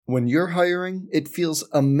When you're hiring, it feels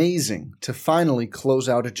amazing to finally close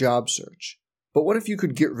out a job search. But what if you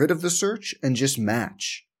could get rid of the search and just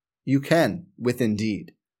match? You can with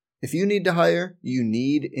Indeed. If you need to hire, you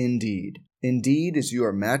need Indeed. Indeed is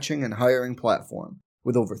your matching and hiring platform.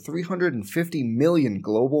 With over 350 million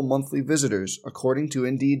global monthly visitors, according to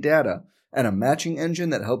Indeed data, and a matching engine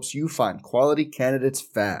that helps you find quality candidates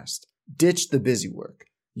fast. Ditch the busy work.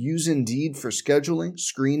 Use Indeed for scheduling,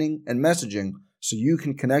 screening, and messaging so you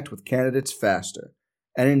can connect with candidates faster.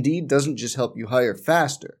 And Indeed doesn't just help you hire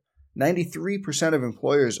faster. 93% of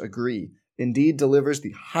employers agree Indeed delivers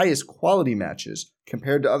the highest quality matches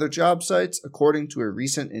compared to other job sites, according to a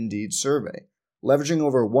recent Indeed survey. Leveraging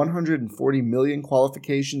over 140 million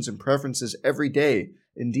qualifications and preferences every day,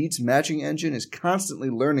 Indeed's matching engine is constantly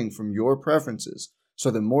learning from your preferences, so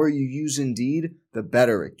the more you use Indeed, the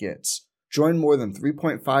better it gets. Join more than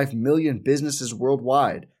 3.5 million businesses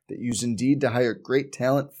worldwide that use Indeed to hire great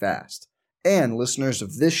talent fast. And listeners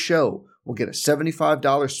of this show will get a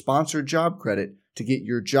 $75 sponsored job credit to get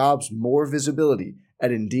your jobs more visibility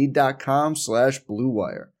at Indeed.com/Blue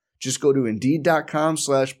Wire. Just go to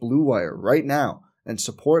Indeed.com/Blue Wire right now and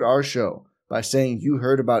support our show by saying you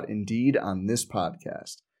heard about Indeed on this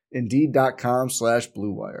podcast.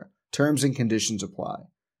 Indeed.com/Blue Wire. Terms and conditions apply.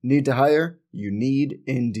 Need to hire? You need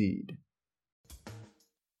Indeed.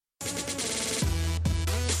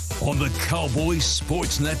 On the Cowboys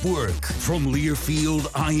Sports Network from Learfield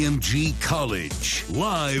IMG College.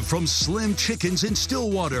 Live from Slim Chickens in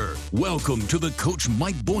Stillwater. Welcome to the Coach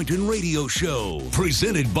Mike Boynton Radio Show.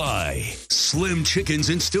 Presented by Slim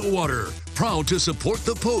Chickens in Stillwater. Proud to support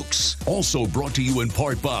the Pokes. Also brought to you in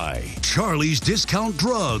part by Charlie's Discount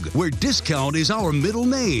Drug, where discount is our middle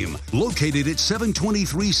name. Located at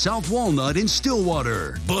 723 South Walnut in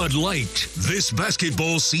Stillwater. Bud Light. This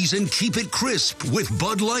basketball season, keep it crisp with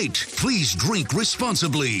Bud Light. Please drink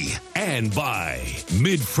responsibly. And by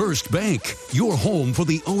MidFirst Bank, your home for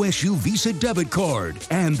the OSU Visa debit card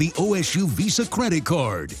and the OSU Visa credit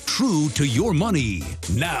card. True to your money.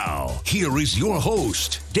 Now, here is your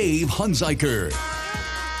host, Dave Hunziker.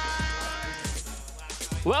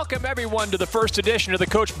 Welcome, everyone, to the first edition of the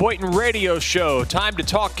Coach Boynton Radio Show. Time to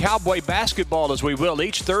talk Cowboy basketball, as we will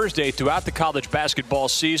each Thursday throughout the college basketball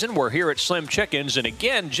season. We're here at Slim Chickens, and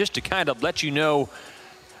again, just to kind of let you know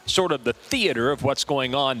sort of the theater of what's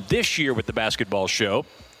going on this year with the basketball show,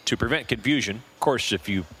 to prevent confusion. Of course, if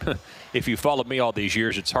you followed me all these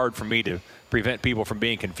years, it's hard for me to prevent people from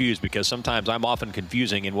being confused because sometimes I'm often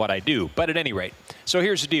confusing in what I do. But at any rate, so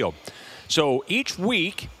here's the deal. So each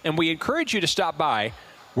week, and we encourage you to stop by,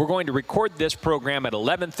 we're going to record this program at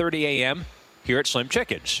 11:30 a.m. here at Slim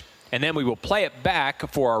Chickens. And then we will play it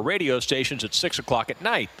back for our radio stations at 6 o'clock at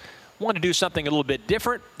night. Want to do something a little bit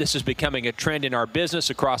different. This is becoming a trend in our business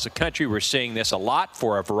across the country. We're seeing this a lot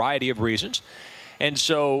for a variety of reasons. And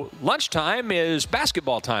so lunchtime is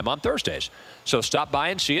basketball time on Thursdays. So stop by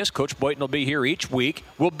and see us. Coach Boynton will be here each week.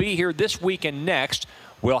 We'll be here this week and next.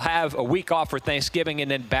 We'll have a week off for Thanksgiving and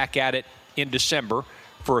then back at it in December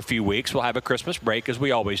for a few weeks. We'll have a Christmas break, as we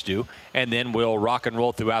always do, and then we'll rock and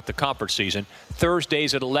roll throughout the conference season.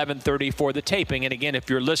 Thursdays at 11:30 for the taping. And again, if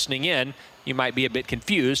you're listening in, you might be a bit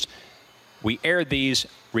confused. We air these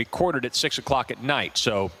recorded at 6 o'clock at night,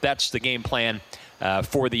 so that's the game plan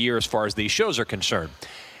for the year as far as these shows are concerned.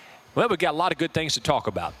 Well, we've got a lot of good things to talk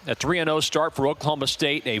about. A 3-0 start for Oklahoma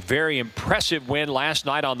State, a very impressive win last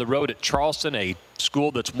night on the road at Charleston, a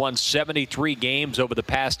school that's won 73 games over the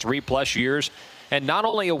past 3+ years, and not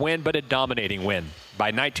only a win, but a dominating win by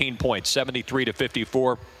 19 points,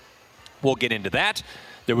 73-54. We'll get into that.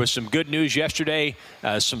 There was some good news yesterday,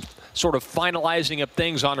 some sort of finalizing of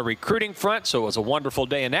things on a recruiting front, so it was a wonderful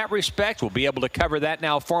day in that respect. We'll be able to cover that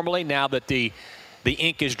now formally, now that the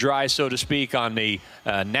ink is dry, so to speak, on the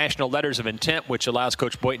national letters of intent, which allows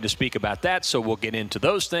Coach Boynton to speak about that. So we'll get into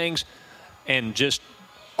those things and just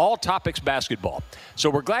all topics basketball. So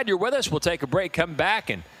we're glad you're with us. We'll take a break, come back,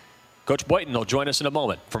 and Coach Boynton will join us in a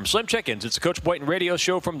moment. From Slim Chickens, it's the Coach Boynton Radio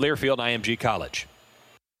Show from Learfield IMG College.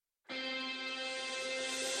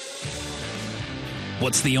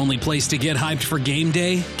 What's the only place to get hyped for game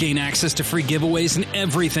day? Gain access to free giveaways and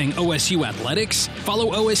everything OSU Athletics?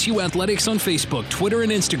 Follow OSU Athletics on Facebook, Twitter,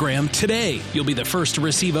 and Instagram today. You'll be the first to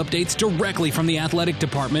receive updates directly from the athletic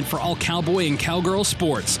department for all Cowboy and Cowgirl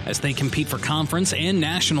sports as they compete for conference and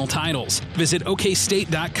national titles. Visit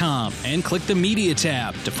okstate.com and click the Media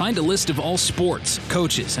tab to find a list of all sports,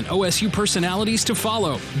 coaches, and OSU personalities to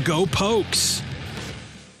follow. Go Pokes!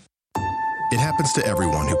 It happens to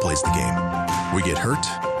everyone who plays the game. We get hurt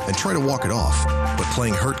and try to walk it off, but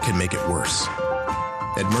playing hurt can make it worse.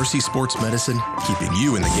 At Mercy Sports Medicine, keeping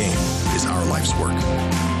you in the game is our life's work.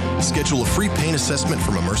 Schedule a free pain assessment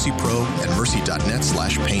from a Mercy Pro at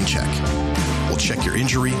mercy.net/paincheck. We'll check your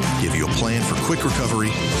injury, give you a plan for quick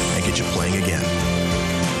recovery, and get you playing again.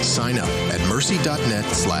 Sign up at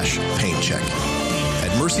mercy.net/paincheck.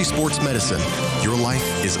 At Mercy Sports Medicine, your life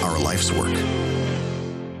is our life's work.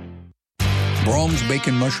 Braum's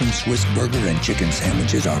Bacon Mushroom Swiss Burger and Chicken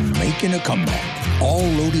Sandwiches are making a comeback. All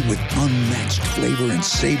loaded with unmatched flavor and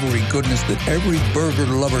savory goodness that every burger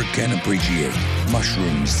lover can appreciate.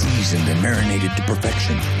 Mushrooms seasoned and marinated to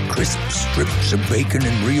perfection. Crisp strips of bacon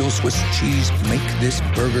and real Swiss cheese make this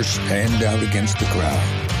burger stand out against the crowd.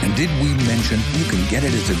 And did we mention you can get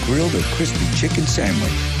it as a grilled or crispy chicken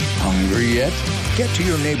sandwich? Hungry yet? Get to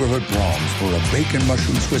your neighborhood Braum's for a Bacon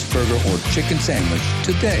Mushroom Swiss Burger or chicken sandwich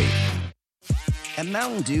today. At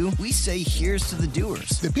Mountain Dew, we say here's to the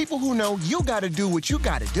doers. The people who know you gotta do what you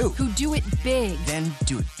gotta do. Who do it big. Then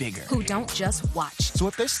do it bigger. Who don't just watch. So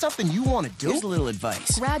if there's something you want to do, here's a little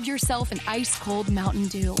advice. Grab yourself an ice-cold Mountain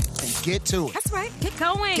Dew. And get to it. That's right. Get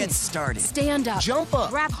going. Get started. Stand up. Jump up.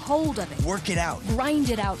 Grab hold of it. Work it out. Grind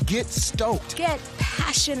it out. Get stoked. Get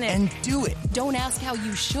passionate. And do it. Don't ask how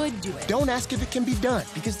you should do it. Don't ask if it can be done.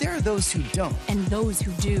 Because there are those who don't. And those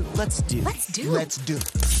who do. Let's do. Let's do. Let's do.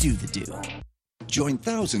 Do the do. Join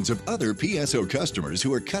thousands of other PSO customers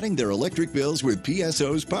who are cutting their electric bills with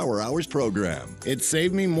PSO's Power Hours program. It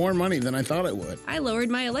saved me more money than I thought it would. I lowered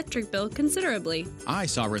my electric bill considerably. I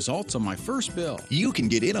saw results on my first bill. You can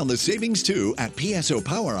get in on the savings too at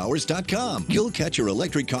PSOPowerHours.com. You'll catch your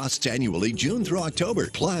electric costs annually June through October.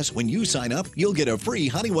 Plus, when you sign up, you'll get a free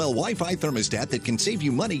Honeywell Wi-Fi thermostat that can save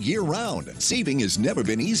you money year-round. Saving has never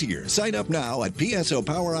been easier. Sign up now at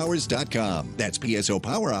PSOPowerHours.com. That's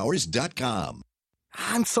PSOPowerHours.com.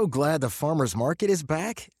 I'm so glad the farmer's market is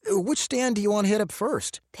back. Which stand do you want to hit up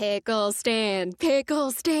first? Pickle stand.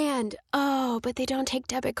 Pickle stand. Oh, but they don't take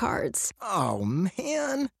debit cards. Oh,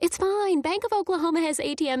 man. It's fine. Bank of Oklahoma has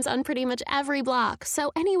ATMs on pretty much every block.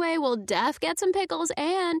 So anyway, we'll get some pickles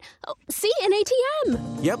and... Oh, see, an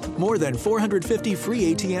ATM. Yep, more than 450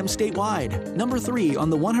 free ATMs statewide. Number 3 on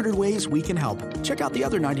the 100 ways we can help. Check out the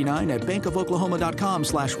other 99 at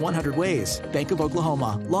bankofoklahoma.com/100ways. Bank of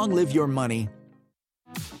Oklahoma. Long live your money.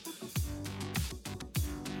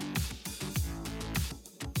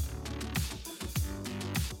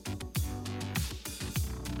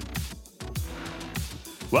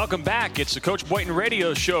 Welcome back. It's the Coach Boynton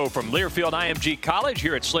Radio Show from Learfield IMG College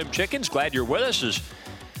here at Slim Chickens. Glad you're with us as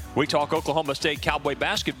we talk Oklahoma State Cowboy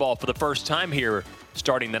basketball for the first time here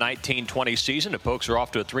starting the 1920 season. The Pokes are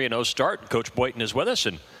off to a 3-0 start. Coach Boynton is with us.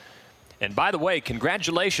 And by the way,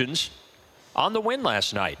 congratulations on the win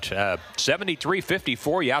last night.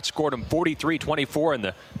 73-54. You outscored them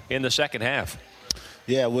 43-24 in the second half.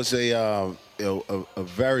 Yeah, it was a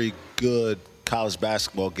very good college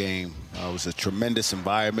basketball game. It was a tremendous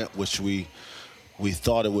environment, which we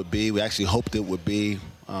thought it would be. We actually hoped it would be.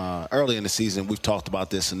 Early in the season, we've talked about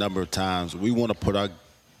this a number of times. We want to put our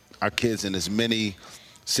kids in as many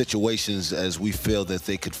situations as we feel that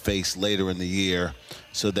they could face later in the year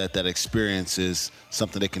so that experience is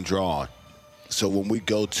something they can draw on. So when we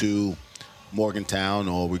go to Morgantown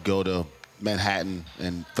or we go to Manhattan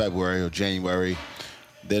in February or January,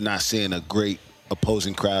 they're not seeing a great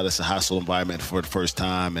opposing crowd. It's a hostile environment for the first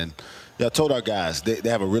time. And I told our guys, they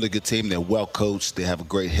have a really good team. They're well coached. They have a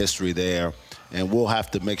great history there. And we'll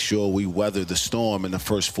have to make sure we weather the storm in the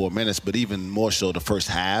first 4 minutes, but even more so the first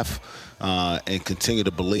half, and continue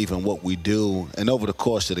to believe in what we do. And over the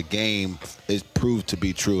course of the game, it proved to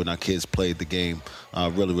be true, and our kids played the game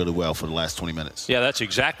really, really well for the last 20 minutes. Yeah, that's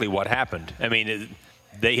exactly what happened. I mean,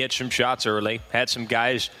 they hit some shots early, had some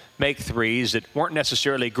guys make threes that weren't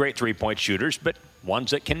necessarily great three-point shooters, but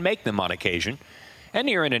ones that can make them on occasion. And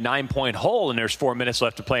you're in a 9-point hole, and there's 4 minutes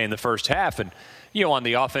left to play in the first half. And, on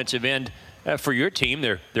the offensive end for your team,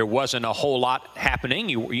 there wasn't a whole lot happening.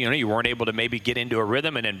 You weren't able to maybe get into a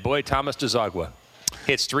rhythm. And then, boy, Thomas Dzagwa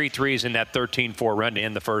hits 3 threes in that 13-4 run to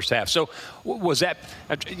end the first half. So was that,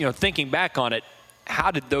 thinking back on it,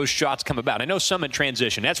 how did those shots come about? I know some in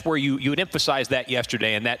transition. That's where you had emphasized that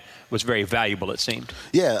yesterday, and that was very valuable, it seemed.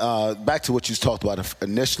 Yeah, back to what you talked about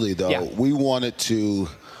initially, though. Yeah. We wanted to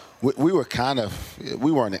 – we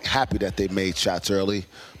weren't happy that they made shots early,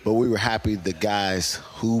 but we were happy the guys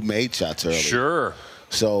who made shots early. Sure.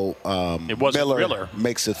 So it wasn't Miller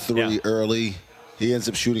makes a 3 early. He ends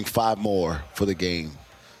up shooting 5 more for the game.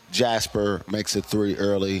 Jasper makes a 3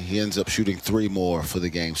 early. He ends up shooting 3 more for the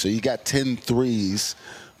game. So you got 10 threes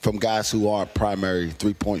from guys who aren't primary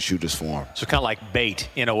three-point shooters for him. So kind of like bait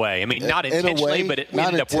in a way. I mean, not intentionally, but it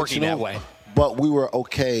ended up working that way. But we were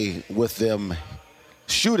okay with them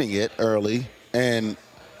shooting it early and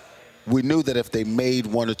we knew that if they made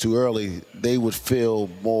one or two early, they would feel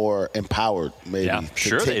more empowered, maybe,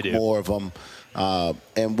 to take more of them.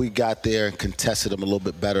 And we got there and contested them a little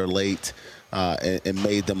bit better late and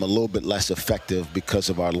made them a little bit less effective because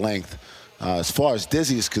of our length. As far as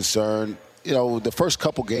Dizzy is concerned, the first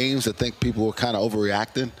couple games, I think people were kind of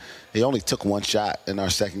overreacting. He only took one shot in our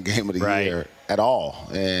second game of the year at all.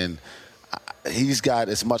 And he's got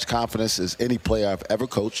as much confidence as any player I've ever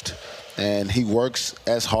coached. And he works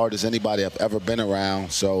as hard as anybody I've ever been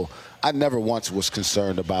around. So I never once was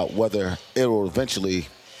concerned about whether it will eventually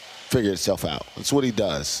figure itself out. That's what he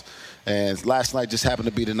does. And last night just happened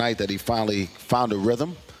to be the night that he finally found a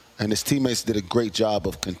rhythm. And his teammates did a great job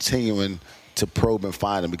of continuing to probe and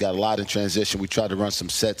find him. We got a lot in transition. We tried to run some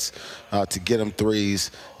sets to get him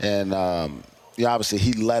threes. And obviously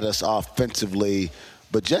he led us offensively.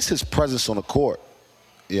 But just his presence on the court,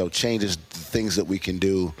 changes the things that we can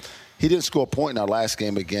do. He didn't score a point in our last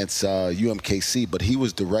game against UMKC, but he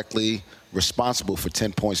was directly responsible for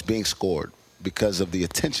 10 points being scored because of the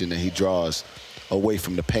attention that he draws away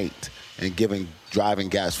from the paint and driving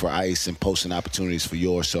guys for ice and posting opportunities for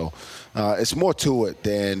yours. So it's more to it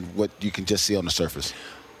than what you can just see on the surface.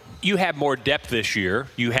 You have more depth this year.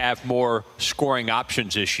 You have more scoring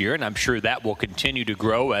options this year, and I'm sure that will continue to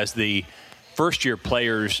grow as the first-year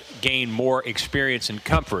players gain more experience and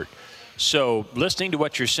comfort. So listening to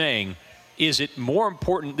what you're saying, is it more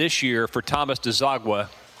important this year for Thomas Dzagwa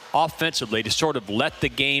offensively to sort of let the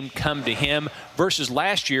game come to him versus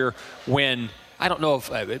last year when, I don't know if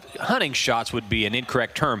hunting shots would be an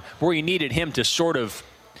incorrect term, where you needed him to sort of,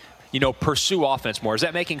 pursue offense more? Is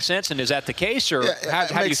that making sense, and is that the case, or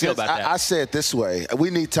how do you feel about that? I say it this way.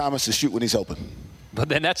 We need Thomas to shoot when he's open. But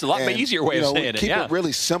then that's a lot easier way of saying it. Keep it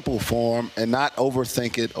really simple for him and not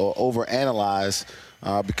overthink it or overanalyze.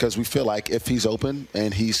 Because we feel like if he's open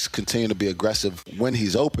and he's continuing to be aggressive when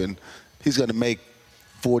he's open, he's going to make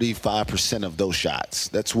 45% of those shots.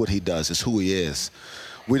 That's what he does. It's who he is.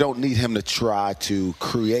 We don't need him to try to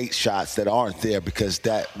create shots that aren't there because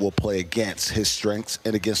that will play against his strengths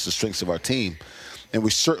and against the strengths of our team. And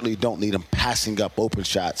we certainly don't need him passing up open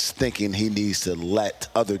shots thinking he needs to let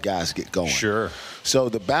other guys get going. Sure. So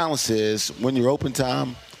the balance is when you're open,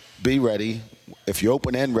 Tom, be ready. If you're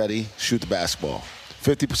open and ready, shoot the basketball.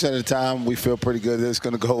 50% of the time, we feel pretty good that it's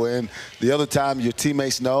going to go in. The other time, your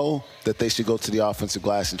teammates know that they should go to the offensive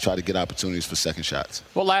glass and try to get opportunities for second shots.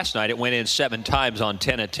 Well, last night it went in 7 times on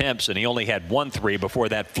 10 attempts, and he only had 1 3 before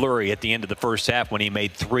that flurry at the end of the first half when he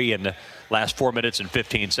made 3 in the last 4 minutes and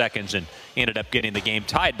 15 seconds and ended up getting the game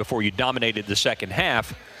tied before you dominated the second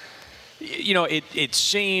half. It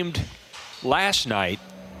seemed last night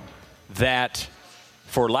that,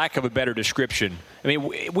 for lack of a better description, I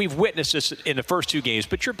mean, we've witnessed this in the first 2 games,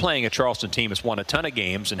 but you're playing a Charleston team that's won a ton of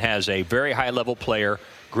games and has a very high-level player,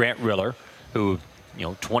 Grant Riller, who,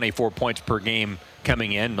 24 points per game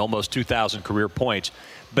coming in, almost 2,000 career points.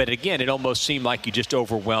 But again, it almost seemed like you just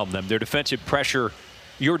overwhelmed them. Their defensive pressure,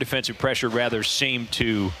 your defensive pressure rather, seemed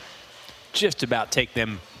to just about take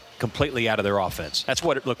them completely out of their offense. That's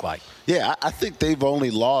what it looked like. Yeah, I think they've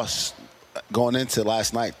only lost, going into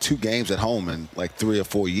last night, 2 games at home in like 3 or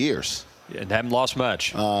 4 years. And haven't lost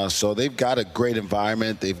much. So they've got a great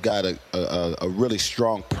environment. They've got a really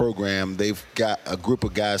strong program. They've got a group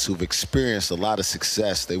of guys who've experienced a lot of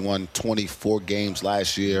success. They won 24 games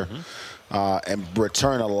last year and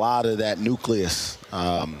return a lot of that nucleus.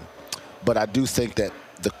 But I do think that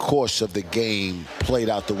the course of the game played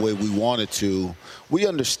out the way we wanted to. We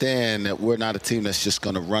understand that we're not a team that's just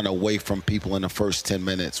going to run away from people in the first 10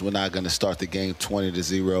 minutes. We're not going to start the game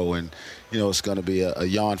 20-0 and, it's going to be a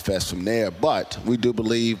yawn fest from there. But we do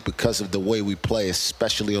believe, because of the way we play,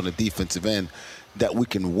 especially on the defensive end, that we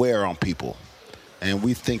can wear on people. And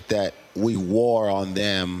we think that we wore on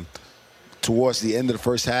them towards the end of the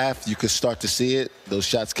first half. You could start to see it. Those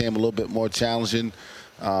shots came a little bit more challenging.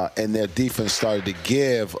 And their defense started to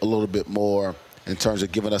give a little bit more in terms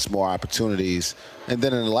of giving us more opportunities. And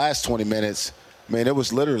then in the last 20 minutes, it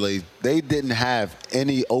was literally, they didn't have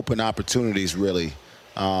any open opportunities really,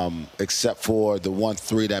 except for the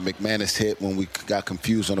 1-3 that McManus hit when we got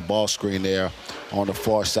confused on the ball screen there on the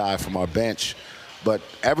far side from our bench. But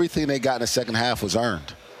everything they got in the second half was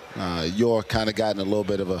earned. York kind of got in a little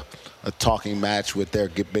bit of a talking match with their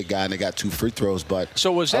big guy, and they got 2 free throws. But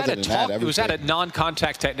so was that a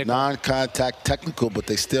non-contact technical? Non-contact technical, but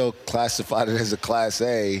they still classified it as a Class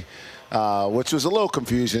A, which was a little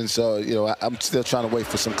confusion. So, I'm still trying to wait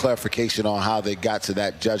for some clarification on how they got to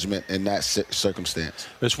that judgment in that circumstance.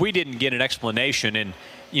 Because we didn't get an explanation, and,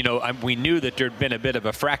 we knew that there'd been a bit of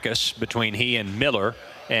a fracas between he and Miller,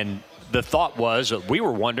 and the thought was, we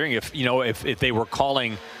were wondering if they were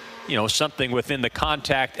calling something within the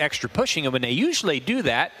contact, extra pushing. And when they usually do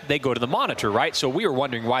that, they go to the monitor, right? So we were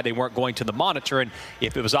wondering why they weren't going to the monitor. And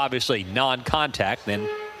if it was obviously non-contact, then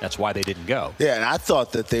that's why they didn't go. Yeah, and I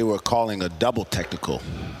thought that they were calling a double technical.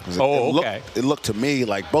 Okay. It looked to me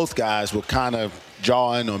like both guys were kind of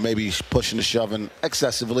jawing or maybe pushing and shoving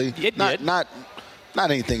excessively. Not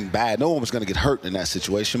anything bad. No one was going to get hurt in that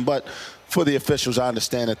situation. But for the officials, I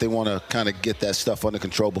understand that they want to kind of get that stuff under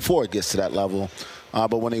control before it gets to that level.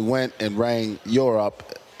 But when he went and rang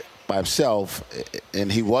Europe by himself,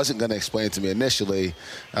 and he wasn't going to explain it to me initially,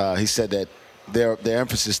 he said that their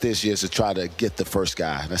emphasis this year is to try to get the first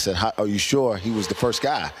guy. And I said, are you sure he was the first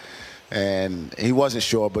guy? And he wasn't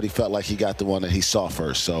sure, but he felt like he got the one that he saw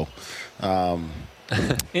first. So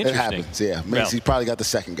it happens, yeah. Means he probably got the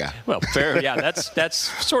second guy. Well, fair, yeah.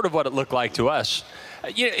 That's sort of what it looked like to us.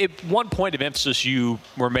 One point of emphasis you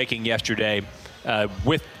were making yesterday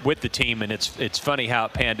with the team, and it's funny how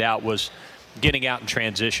it panned out, was getting out in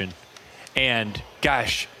transition. And,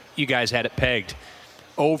 gosh, you guys had it pegged.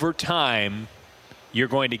 Over time, you're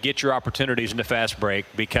going to get your opportunities in the fast break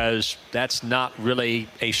because that's not really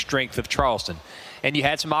a strength of Charleston. And you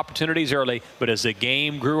had some opportunities early, but as the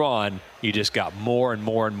game grew on, you just got more and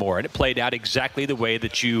more and more. And it played out exactly the way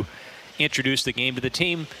that you introduced the game to the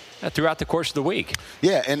team throughout the course of the week.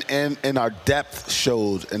 Yeah, and our depth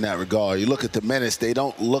showed in that regard. You look at the minutes, they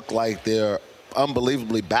don't look like they're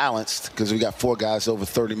unbelievably balanced because we got 4 guys over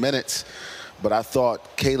 30 minutes. But I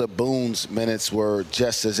thought Caleb Boone's minutes were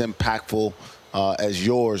just as impactful as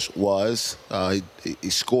yours was. He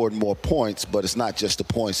scored more points, but it's not just the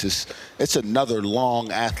points. It's another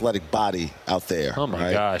long athletic body out there. Oh,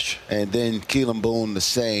 my gosh. And then Keelan Boone, the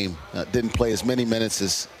same. Didn't play as many minutes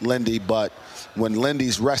as Lindy, but when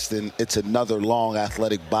Lindy's resting, it's another long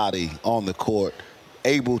athletic body on the court,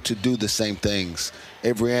 able to do the same things.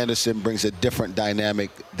 Avery Anderson brings a different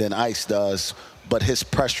dynamic than Ice does, but his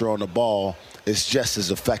pressure on the ball is just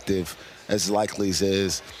as effective as Likely's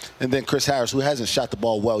is. And then Chris Harris, who hasn't shot the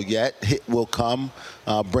ball well yet, hit will come,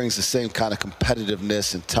 brings the same kind of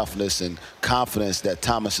competitiveness and toughness and confidence that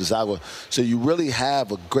Thomas Izagwa. So you really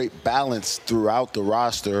have a great balance throughout the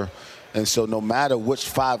roster. And so no matter which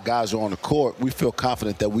 5 guys are on the court, we feel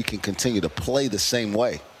confident that we can continue to play the same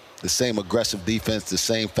way, the same aggressive defense, the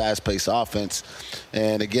same fast-paced offense.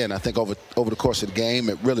 And, again, I think over the course of the game,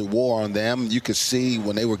 it really wore on them. You could see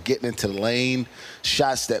when they were getting into the lane,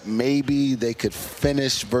 shots that maybe they could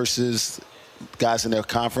finish versus guys in their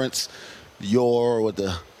conference. Yor with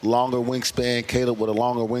the longer wingspan, Caleb with a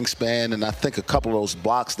longer wingspan, and I think a couple of those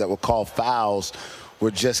blocks that were called fouls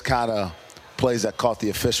were just kind of plays that caught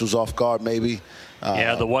the officials off guard maybe.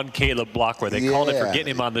 The one Caleb block where they called it for getting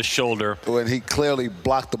him on the shoulder. When he clearly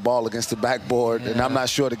blocked the ball against the backboard, and I'm not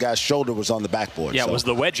sure the guy's shoulder was on the backboard. Yeah, so. It was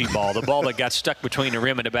the wedgie ball, the ball that got stuck between the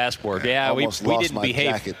rim and the backboard. Yeah, we didn't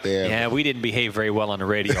behave. There. We didn't behave very well on the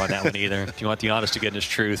radio on that one either, if you want the honest to goodness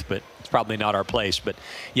truth, but it's probably not our place. But,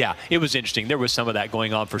 yeah, it was interesting. There was some of that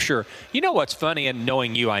going on for sure. You know what's funny, and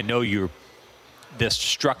knowing you, I know this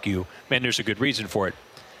struck you. Man, there's a good reason for it.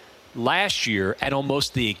 Last year, at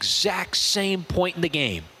almost the exact same point in the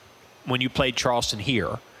game, when you played Charleston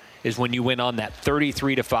here, is when you went on that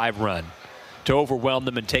 33-5 run to overwhelm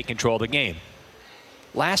them and take control of the game.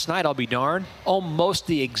 Last night, I'll be darned, almost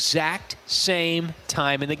the exact same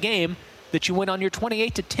time in the game that you went on your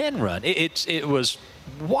 28-10 run. It was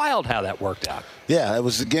wild how that worked out. Yeah, it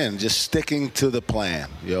was, again, just sticking to the plan.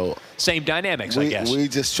 Same dynamics, I guess. We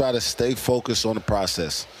just try to stay focused on the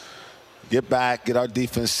process. Get back, get our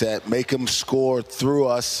defense set, make them score through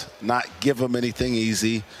us, not give them anything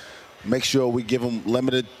easy. Make sure we give them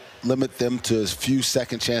limit them to as few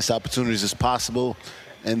second chance opportunities as possible,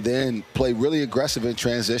 and then play really aggressive in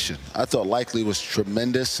transition. I thought Likely was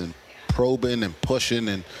tremendous and probing and pushing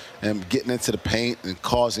and getting into the paint and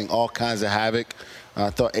causing all kinds of havoc. I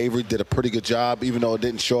thought Avery did a pretty good job, even though it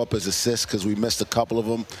didn't show up as assists because we missed a couple of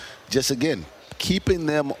them. Just, again, keeping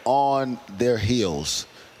them on their heels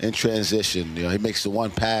in transition. He makes the one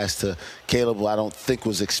pass to Caleb who I don't think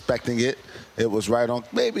was expecting it. It was right on,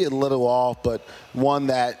 maybe a little off, but one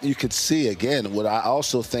that you could see again. What I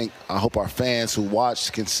also think, I hope our fans who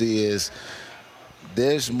watch can see is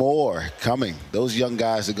there's more coming. Those young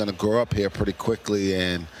guys are going to grow up here pretty quickly,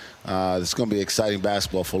 and it's going to be exciting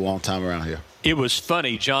basketball for a long time around here. It was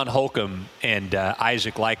funny. John Holcomb and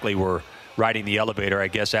Isaac Likely were riding the elevator, I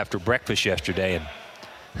guess, after breakfast yesterday, and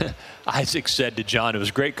Isaac said to John, it was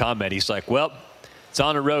a great comment. He's like, well, it's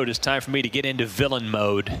on the road. It's time for me to get into villain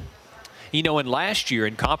mode. And last year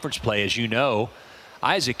in conference play, as you know,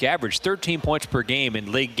 Isaac averaged 13 points per game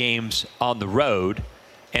in league games on the road.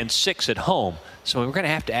 and 6 at home. So we're going to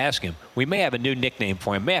have to ask him. We may have a new nickname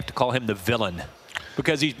for him. May have to call him the Villain,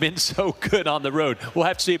 because he's been so good on the road. We'll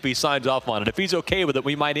have to see if he signs off on it. If he's okay with it,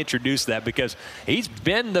 we might introduce that, because he's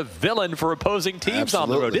been the villain for opposing teams on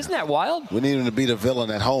the road. Isn't that wild? We need him to be the villain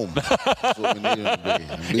at home. That's what we need him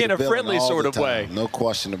to be. In a friendly sort of way. No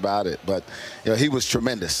question about it. But he was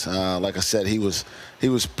tremendous. Like I said, he was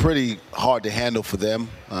pretty hard to handle for them.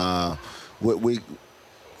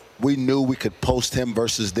 We knew we could post him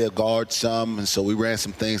versus their guard some, and so we ran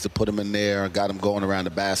some things to put him in there, got him going around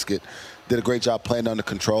the basket. Did a great job playing under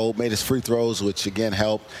control, made his free throws, which again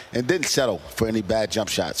helped, and didn't settle for any bad jump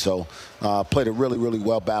shots. So played a really, really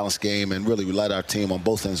well-balanced game and really led our team on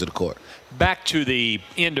both ends of the court. Back to the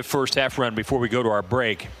end of first half run before we go to our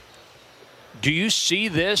break. Do you see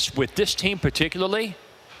this, with this team particularly,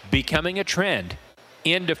 becoming a trend?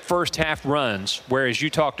 End of first half runs, whereas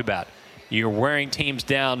you talked about, you're wearing teams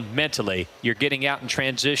down mentally. You're getting out in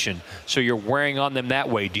transition, so you're wearing on them that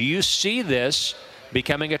way. Do you see this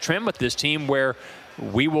becoming a trend with this team, where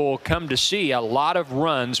we will come to see a lot of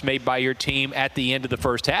runs made by your team at the end of the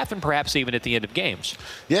first half and perhaps even at the end of games?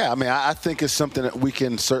 Yeah, I mean, I think it's something that we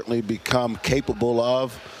can certainly become capable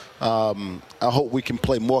of. I hope we can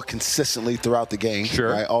play more consistently throughout the game.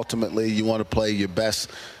 Sure. Right? Ultimately, you want to play your best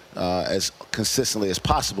as consistently as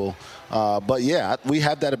possible. But, yeah, we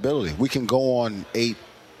have that ability. We can go on 8-0,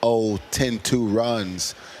 10-2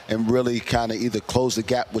 runs and really kind of either close the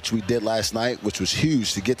gap, which we did last night, which was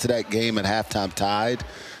huge to get to that game at halftime tied,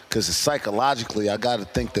 because psychologically I got to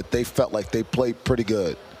think that they felt like they played pretty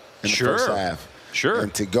good in the first half. Sure.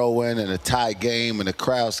 And to go in a tie game, and the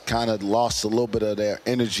crowds kind of lost a little bit of their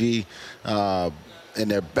energy, and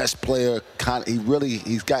their best player,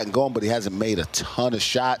 he's gotten going, but he hasn't made a ton of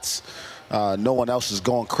shots. No one else is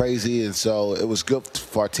going crazy, and so it was good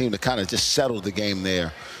for our team to kind of just settle the game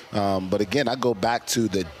there. But again, I go back to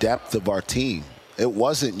the depth of our team. It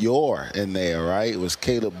wasn't Yor in there, right? It was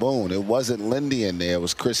Caleb Boone. It wasn't Lindy in there. It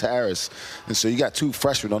was Chris Harris. And so you got 2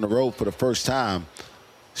 freshmen on the road for the first time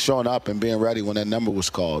showing up and being ready when that number was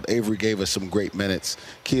called. Avery gave us some great minutes.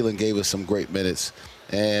 Keelan gave us some great minutes.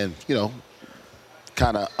 And,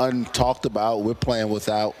 kind of untalked about, we're playing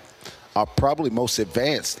without our probably most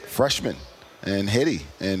advanced freshman, and Hitty,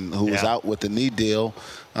 and who was out with the knee deal.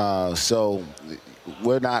 So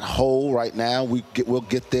we're not whole right now. We'll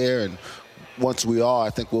get there, and once we are, I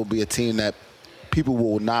think we'll be a team that people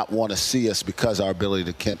will not want to see us, because our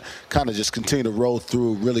ability to kind of just continue to roll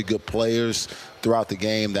through really good players throughout the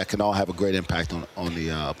game that can all have a great impact on the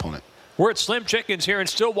opponent. We're at Slim Chickens here in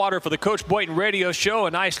Stillwater for the Coach Boynton Radio Show.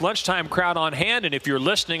 A nice lunchtime crowd on hand. And if you're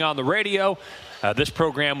listening on the radio, this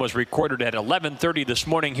program was recorded at 11:30 this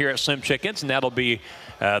morning here at Slim Chickens, and that'll be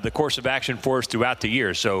the course of action for us throughout the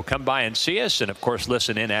year. So come by and see us, and, of course,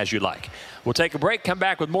 listen in as you like. We'll take a break, come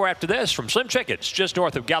back with more after this from Slim Chickens, just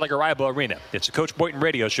north of Gallagher-Iba Arena. It's the Coach Boynton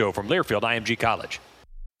Radio Show from Learfield IMG College.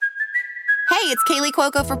 Hey, it's Kaylee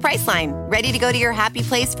Cuoco for Priceline. Ready to go to your happy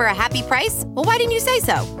place for a happy price? Well, why didn't you say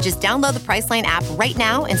so? Just download the Priceline app right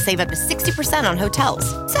now and save up to 60% on hotels.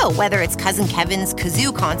 So whether it's Cousin Kevin's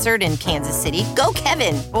Kazoo Concert in Kansas City, go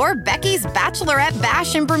Kevin, or Becky's Bachelorette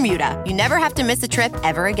Bash in Bermuda, you never have to miss a trip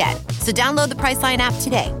ever again. So download the Priceline app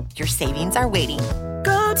today. Your savings are waiting.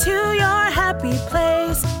 Go to your happy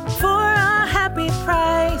place for a happy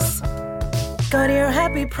price. Go to your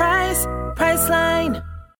happy price, Priceline.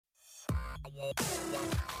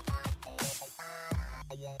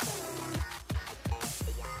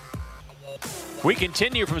 We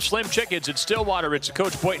continue from Slim Chickens in Stillwater. It's a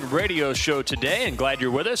Coach Boynton Radio Show today, and glad you're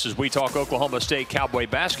with us as we talk Oklahoma State Cowboy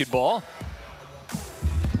basketball.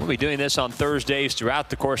 We'll be doing this on Thursdays throughout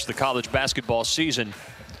the course of the college basketball season.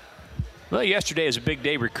 Well, yesterday is a big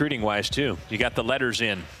day recruiting-wise, too. You got the letters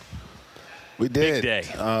in. We did. Big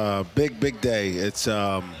day. Big day. It's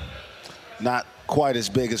not quite as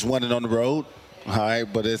big as winning on the road. All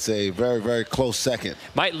right, but it's a very, very close second.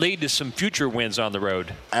 Might lead to some future wins on the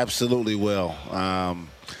road. Absolutely will.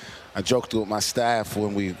 I joked with my staff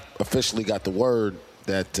when we officially got the word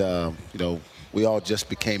that, we all just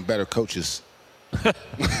became better coaches.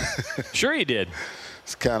 Sure you did.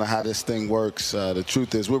 It's kind of how this thing works. The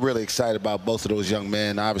truth is we're really excited about both of those young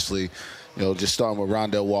men. Obviously, just starting with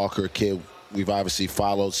Rondell Walker, a kid we've obviously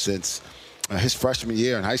followed since his freshman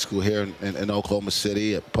year in high school here in Oklahoma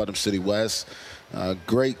City at Putnam City West.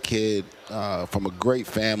 Great kid from a great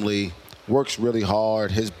family, works really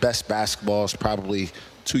hard. His best basketball is probably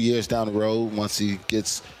 2 years down the road once he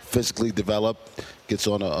gets physically developed, gets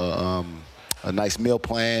on a nice meal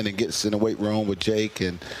plan and gets in the weight room with Jake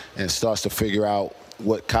and starts to figure out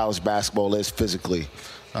what college basketball is physically.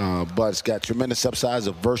 but it's got tremendous upside as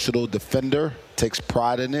a versatile defender, takes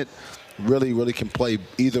pride in it, really can play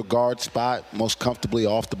either guard spot most comfortably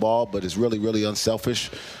off the ball, but is really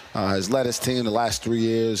unselfish. Has led his team the last 3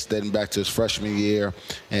 years, dating back to his freshman year,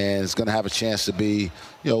 and is going to have a chance to be,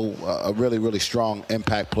 a really strong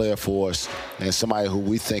impact player for us, and somebody who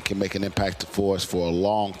we think can make an impact for us for a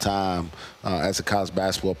long time as a college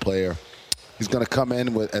basketball player. He's going to come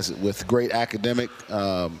in with great academic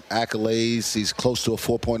accolades. He's close to a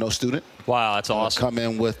 4.0 student. Wow, that's awesome. Come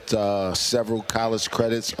in with several college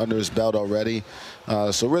credits under his belt already.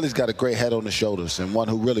 So really he's got a great head on his shoulders, and one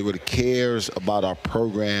who really cares about our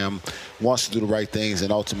program, wants to do the right things,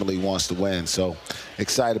 and ultimately wants to win. So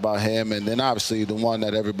excited about him. And then obviously the one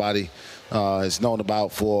that everybody has known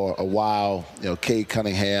about for a while, Cade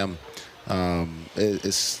Cunningham.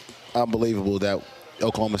 It's unbelievable that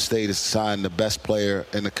Oklahoma State has signed the best player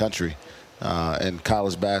in the country in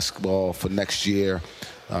college basketball for next year.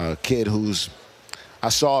 Kid who's, I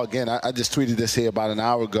saw again, I just tweeted this here about an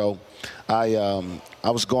hour ago. I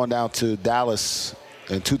was going down to Dallas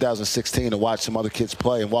in 2016 to watch some other kids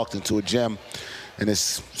play, and walked into a gym, and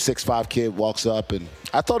this 6'5" kid walks up, and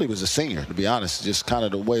I thought he was a senior, to be honest. Just kind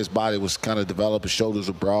of the way his body was kind of developed, his shoulders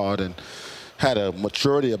were broad, and had a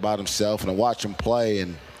maturity about himself. And I watched him play,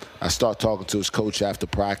 and I start talking to his coach after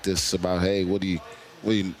practice about, hey, what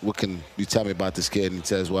can you tell me about this kid? And he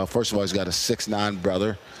says, well, first of all, he's got a 6'9"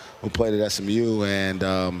 brother who played at SMU,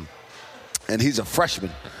 and he's a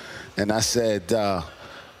freshman. And I said,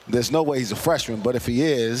 there's no way he's a freshman, but if he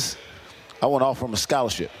is, I want to offer him a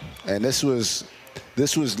scholarship. And this was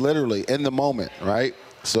literally in the moment, right?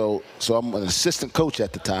 So I'm an assistant coach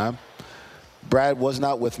at the time. Brad was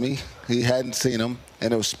not with me. He hadn't seen him,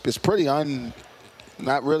 and it's pretty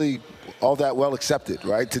not really all that well accepted,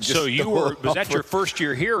 right? So was that your first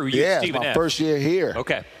year here, or you Stephen my F? First year here.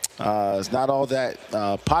 Okay. It's not all that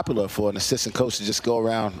popular for an assistant coach to just go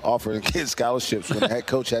around offering kids scholarships when the head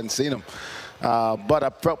coach hadn't seen them. But I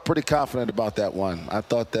felt pretty confident about that one. I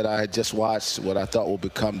thought that I had just watched what I thought would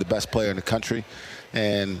become the best player in the country,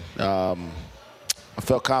 and I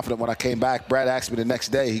felt confident when I came back. Brad asked me the next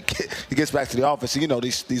day. He gets back to the office.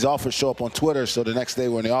 These offers show up on Twitter, so the next day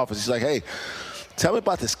we're in the office. He's like, hey, tell me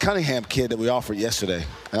about this Cunningham kid that we offered yesterday.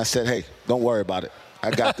 And I said, hey, don't worry about it. I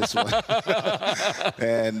got this one.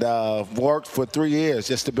 And worked for 3 years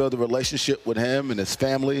just to build a relationship with him and his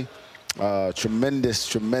family.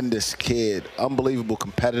 Tremendous kid. Unbelievable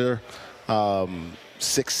competitor.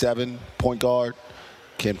 6'7", point guard.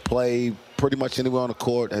 Can play pretty much anywhere on the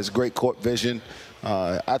court. Has great court vision.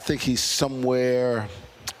 I think he's somewhere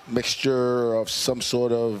mixture of some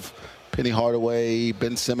sort of Penny Hardaway,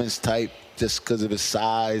 Ben Simmons type, just because of his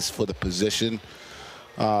size for the position.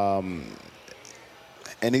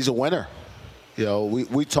 And he's a winner.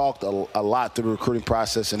 We talked a lot through the recruiting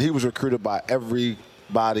process, and he was recruited by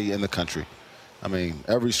everybody in the country. I mean,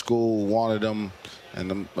 every school wanted him,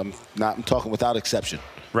 and I'm talking without exception.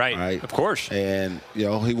 Right. Of course. And he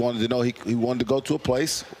wanted to know he wanted to go to a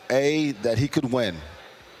place that he could win.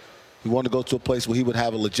 He wanted to go to a place where he would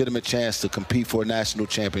have a legitimate chance to compete for a national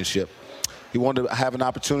championship. He wanted to have an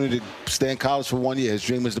opportunity to stay in college for 1 year. His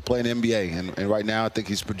dream was to play in the NBA, and right now I think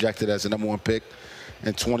he's projected as the #1 pick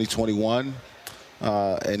in 2021.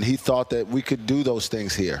 And he thought that we could do those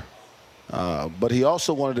things here. But he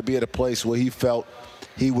also wanted to be at a place where he felt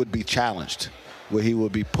he would be challenged, where he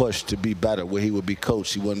would be pushed to be better, where he would be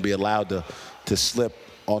coached. He wouldn't be allowed to slip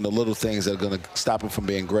on the little things that are going to stop him from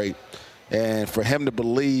being great. And for him to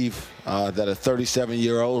believe that a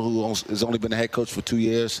 37-year-old who has only been a head coach for 2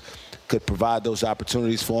 years could provide those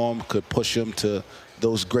opportunities for him, could push him to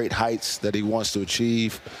those great heights that he wants to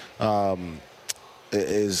achieve,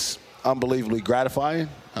 is unbelievably gratifying.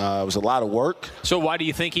 It was a lot of work. So why do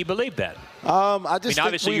you think he believed that?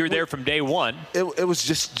 Obviously you're there from day one. It was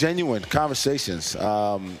just genuine conversations.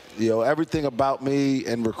 Everything about me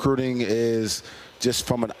in recruiting is just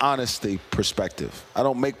from an honesty perspective. I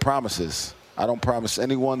don't make promises. I don't promise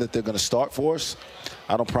anyone that they're going to start for us.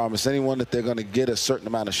 I don't promise anyone that they're going to get a certain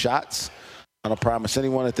amount of shots. I don't promise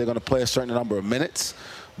anyone that they're going to play a certain number of minutes.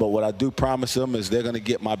 But what I do promise them is they're going to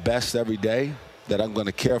get my best every day, that I'm going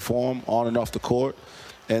to care for them on and off the court,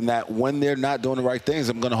 and that when they're not doing the right things,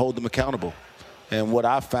 I'm going to hold them accountable. And what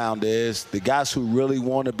I've found is the guys who really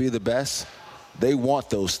want to be the best, they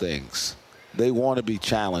want those things. They want to be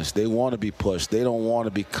challenged. They want to be pushed. They don't want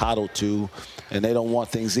to be coddled to, and they don't want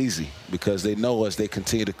things easy, because they know as they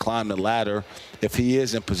continue to climb the ladder, if he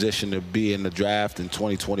is in position to be in the draft in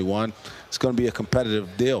 2021, it's going to be a competitive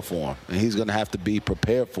deal for him, and he's going to have to be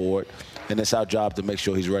prepared for it, and it's our job to make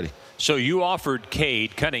sure he's ready. So you offered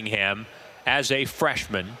Cade Cunningham as a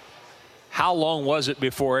freshman How long was it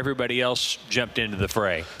before everybody else jumped into the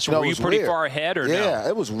fray? So were you was pretty weird. far ahead or no? Yeah,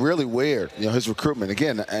 it was really weird, his recruitment.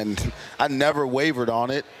 Again, and I never wavered on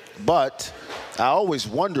it, but I always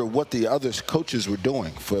wonder what the other coaches were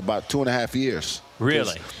doing for about 2.5 years.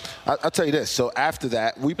 Really? I'll tell you this. So after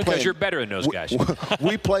that, because you're better than those guys.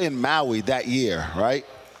 We play in Maui that year, right?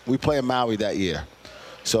 We play in Maui that year.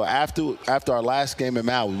 So after our last game in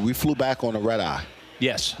Maui, we flew back on a red eye.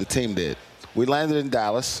 Yes. The team did. We landed in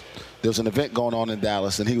Dallas. There was an event going on in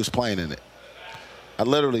Dallas, and he was playing in it. I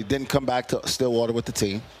literally didn't come back to Stillwater with the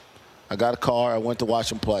team. I got a car. I went to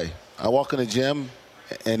watch him play. I walk in the gym,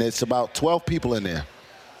 and it's about 12 people in there.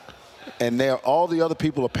 And all the other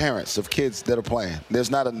people are parents of kids that are playing.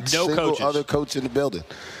 There's not a single other coach in the building.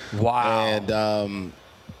 Wow. And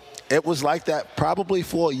it was like that probably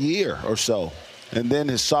for a year or so. And then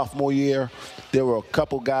his sophomore year, there were a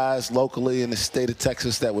couple guys locally in the state of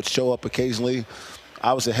Texas that would show up occasionally.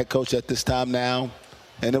 I was a head coach at this time now,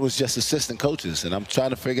 and it was just assistant coaches. And I'm trying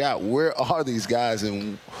to figure out, where are these guys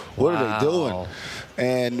and what are they doing?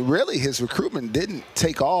 And really, his recruitment didn't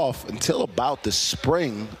take off until about the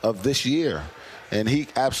spring of this year. And he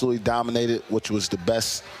absolutely dominated, which was the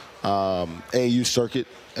best AAU circuit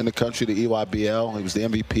in the country, the EYBL. He was the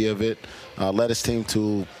MVP of it. Led his team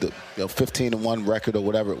to the 15-1 record or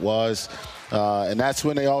whatever it was. And that's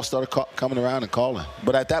when they all started coming around and calling.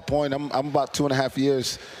 But at that point, I'm about 2.5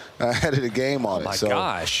 years ahead of the game on it. Oh, my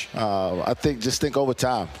gosh. I think over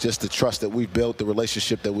time, just the trust that we've built, the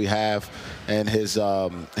relationship that we have, and his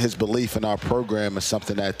belief in our program is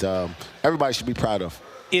something that everybody should be proud of.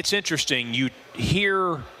 It's interesting. You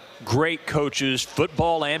hear great coaches,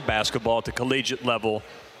 football and basketball at the collegiate level,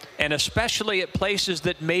 and especially at places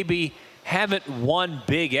that maybe haven't won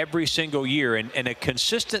big every single year. And a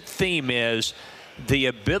consistent theme is the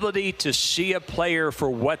ability to see a player for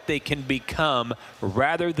what they can become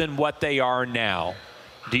rather than what they are now.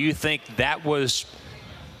 Do you think that was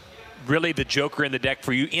really the joker in the deck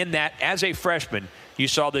for you, in that as a freshman you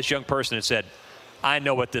saw this young person and said, I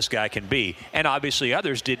know what this guy can be, and obviously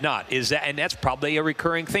others did not? And that's probably a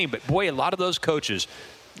recurring theme. But boy, a lot of those coaches,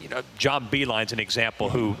 John Beeline's an example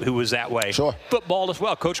who was that way. Sure. Football as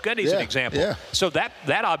well. Coach Gundy's an example. Yeah. So that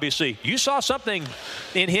obviously, you saw something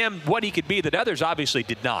in him, what he could be, that others obviously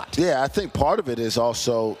did not. Yeah, I think part of it is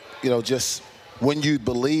also, just when you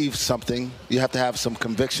believe something, you have to have some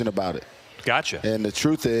conviction about it. Gotcha. And the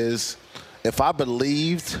truth is, if I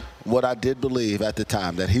believed what I did believe at the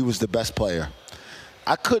time, that he was the best player,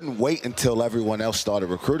 I couldn't wait until everyone else started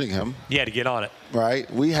recruiting him. You had to get on it.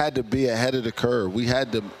 Right? We had to be ahead of the curve. We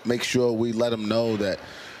had to make sure we let him know that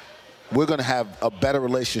we're going to have a better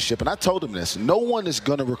relationship. And I told him this. No one is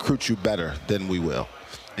going to recruit you better than we will.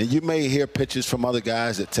 And you may hear pitches from other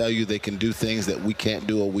guys that tell you they can do things that we can't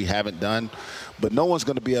do or we haven't done. But no one's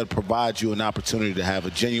going to be able to provide you an opportunity to have a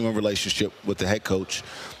genuine relationship with the head coach,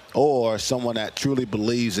 or someone that truly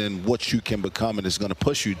believes in what you can become and is going to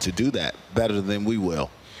push you to do that better than we will.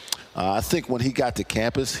 I think when he got to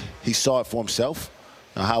campus, he saw it for himself,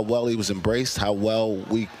 how well he was embraced, how well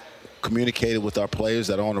we communicated with our players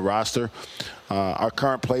that are on the roster. Our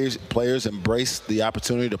current players embraced the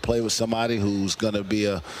opportunity to play with somebody who's going to be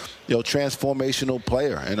a transformational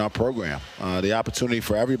player in our program. The opportunity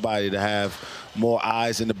for everybody to have more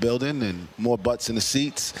eyes in the building and more butts in the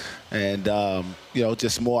seats, and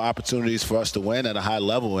just more opportunities for us to win at a high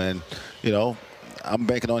level. And I'm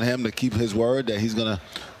banking on him to keep his word that he's going to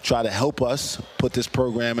try to help us put this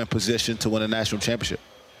program in position to win a national championship.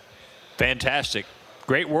 Fantastic.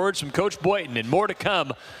 Great words from Coach Boynton, and more to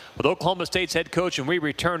come with Oklahoma State's head coach. And we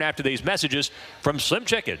return after these messages from Slim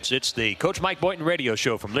Chickens. It's the Coach Mike Boynton radio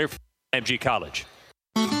show from Learfield IMG College.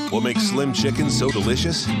 What makes Slim Chickens so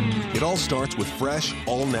delicious? It all starts with fresh,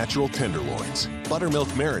 all-natural tenderloins,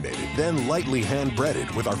 buttermilk marinated, then lightly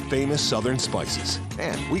hand-breaded with our famous southern spices.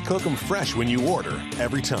 And we cook them fresh when you order,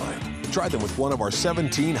 every time. Try them with one of our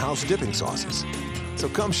 17 house dipping sauces. So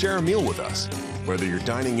come share a meal with us. Whether you're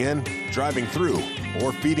dining in, driving through,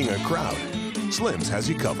 or feeding a crowd, Slim's has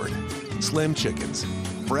you covered. Slim Chickens.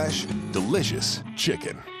 Fresh, delicious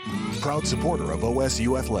chicken. Proud supporter of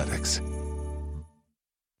OSU Athletics.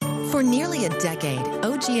 For nearly a decade,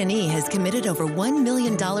 OG&E has committed over $1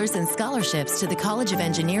 million in scholarships to the College of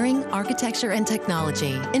Engineering, Architecture, and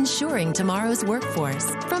Technology, ensuring tomorrow's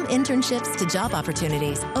workforce. From internships to job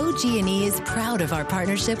opportunities, OG&E is proud of our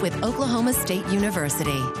partnership with Oklahoma State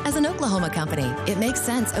University. As an Oklahoma company, it makes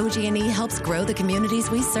sense OG&E helps grow the communities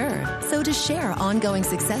we serve. So to share ongoing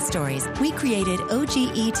success stories, we created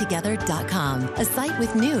OGEtogether.com, a site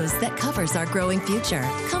with news that covers our growing future.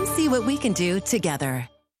 Come see what we can do together.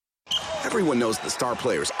 Everyone knows the star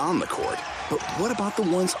players on the court, but what about the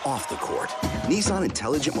ones off the court? Nissan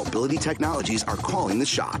Intelligent Mobility Technologies are calling the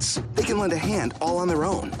shots. They can lend a hand all on their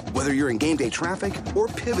own, whether you're in game day traffic or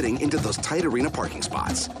pivoting into those tight arena parking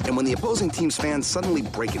spots. And when the opposing team's fans suddenly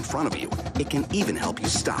break in front of you, it can even help you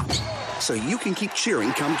stop, so you can keep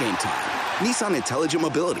cheering come game time. Nissan Intelligent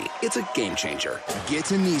Mobility, it's a game changer. Get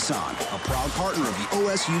to Nissan, a proud partner of the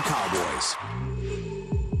OSU Cowboys.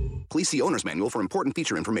 Please see owner's manual for important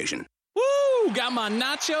feature information. Woo! Got my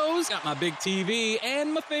nachos, got my big TV,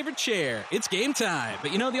 and my favorite chair. It's game time.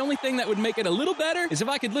 But the only thing that would make it a little better is if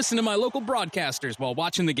I could listen to my local broadcasters while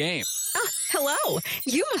watching the game. Hello.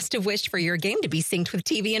 You must have wished for your game to be synced with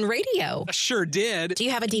TV and radio. Sure did. Do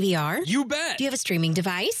you have a DVR? You bet. Do you have a streaming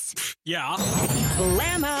device? Yeah.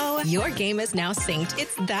 Blammo! Your game is now synced.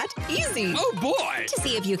 It's that easy. Oh, boy. To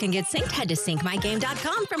see if you can get synced, head to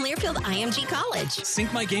syncmygame.com from Learfield IMG College.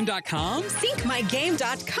 Syncmygame.com?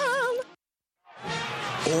 Syncmygame.com.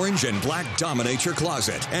 Orange and black dominate your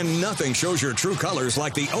closet, and nothing shows your true colors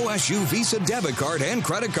like the OSU Visa debit card and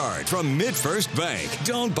credit card from MidFirst Bank.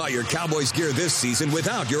 Don't buy your Cowboys gear this season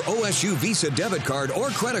without your OSU Visa debit card or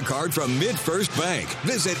credit card from MidFirst Bank.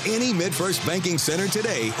 Visit any MidFirst banking center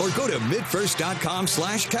today or go to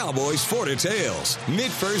midfirst.com/Cowboys for details.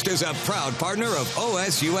 MidFirst is a proud partner of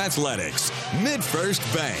OSU Athletics.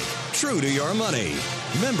 MidFirst Bank, true to your money.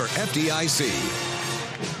 Member FDIC.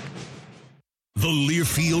 The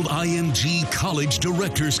Learfield IMG College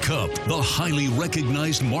Directors Cup, the highly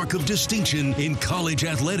recognized mark of distinction in college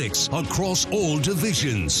athletics across all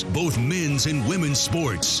divisions, both men's and women's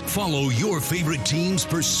sports. Follow your favorite team's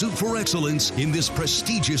pursuit for excellence in this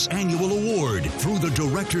prestigious annual award through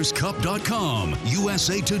thedirectorscup.com,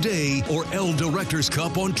 USA Today, or L Directors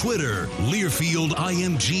Cup on Twitter. Learfield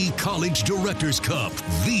IMG College Directors Cup,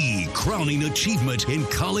 the crowning achievement in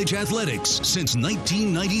college athletics since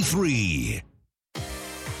 1993.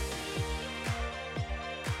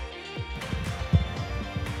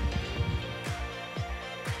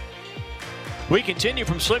 We continue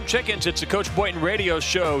from Slim Chickens. It's the Coach Boynton Radio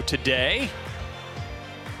Show today.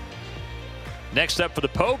 Next up for the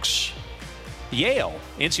Pokes, Yale,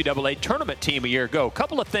 NCAA tournament team a year ago. A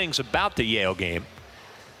couple of things about the Yale game.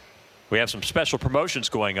 We have some special promotions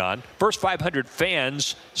going on. First 500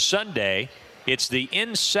 fans Sunday. It's the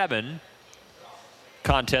N7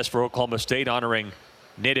 contest for Oklahoma State honoring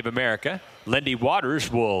Native America. Lindy Waters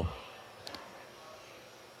will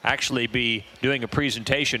actually be doing a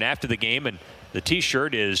presentation after the game, and the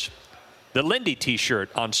T-shirt is the Lindy T-shirt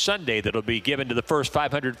on Sunday that will be given to the first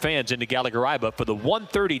 500 fans into Gallagher-Iba for the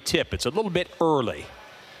 1:30 tip. It's a little bit early,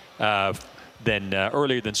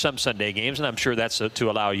 earlier than some Sunday games, and I'm sure that's to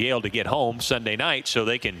allow Yale to get home Sunday night so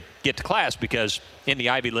they can get to class, because in the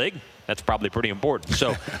Ivy League, that's probably pretty important.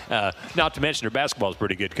 So, not to mention their basketball is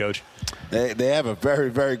pretty good, Coach. They have a very,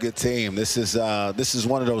 very good team. This is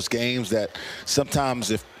one of those games that sometimes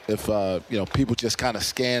if people just kind of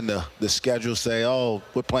scan the schedule, say, oh,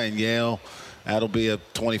 we're playing Yale, that'll be a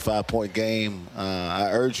 25-point game. I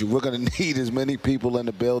urge you, we're going to need as many people in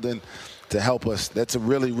the building to help us. That's a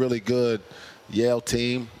really, really good Yale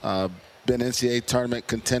team. Been NCAA tournament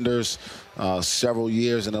contenders several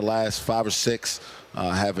years in the last 5 or 6.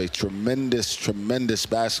 Have a tremendous, tremendous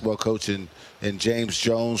basketball coach in James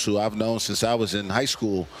Jones, who I've known since I was in high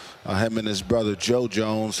school. Him and his brother Joe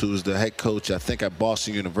Jones, who's the head coach, I think, at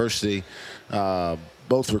Boston University,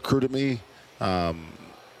 both recruited me. I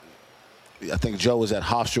think Joe was at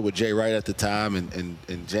Hofstra with Jay Wright at the time, and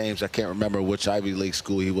James, I can't remember which Ivy League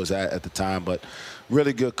school he was at the time, but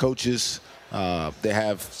really good coaches. They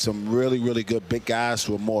have some really, really good big guys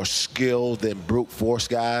who are more skilled than brute force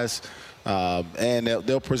guys. And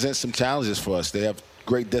they'll present some challenges for us. They have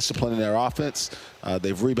great discipline in their offense.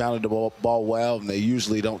 They've rebounded the ball well, and they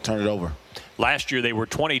usually don't turn it over. Last year they were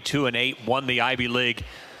 22-8, won the Ivy League,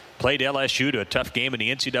 played LSU to a tough game in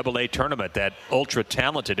the NCAA tournament, that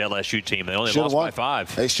ultra-talented LSU team. They only lost by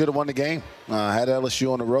 5. They should have won the game. Had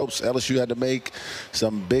LSU on the ropes. LSU had to make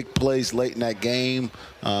some big plays late in that game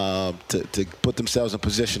to put themselves in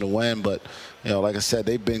position to win. But, like I said,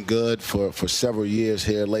 they've been good for several years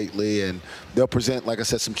here lately. And they'll present, like I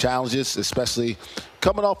said, some challenges, especially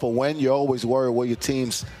coming off a win. You're always worried where your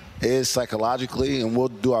team's is psychologically, and we'll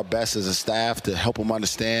do our best as a staff to help them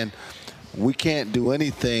understand we can't do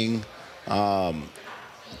anything. Nothing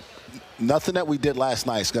that we did last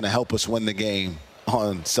night is going to help us win the game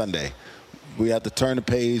on Sunday. We have to turn the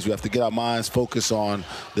page. We have to get our minds focused on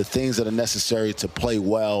the things that are necessary to play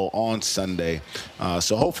well on Sunday.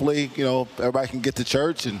 So hopefully, everybody can get to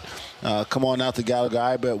church and come on out to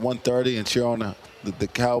Gallagher-Iba at 1:30 and cheer on the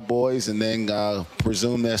Cowboys, and then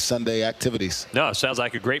resume their Sunday activities. No, it sounds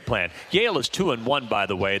like a great plan. Yale is 2-1, by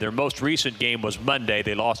the way. Their most recent game was Monday.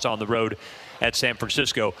 They lost on the road at San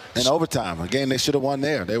Francisco. In overtime. Again, they should have won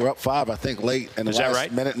there. They were up 5, I think, late in the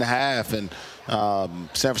last minute and a half. And San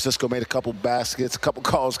Francisco made a couple baskets. A couple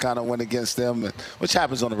calls kind of went against them, which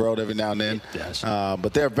happens on the road every now and then. It does.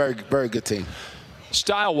 But they're a very, very good team.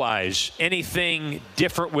 Style-wise, anything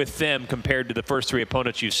different with them compared to the first 3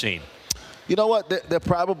 opponents you've seen? You know what? They're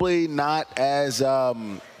probably not as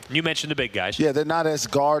you mentioned the big guys. Yeah, they're not as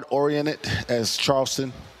guard-oriented as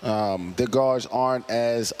Charleston. Their guards aren't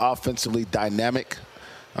as offensively dynamic,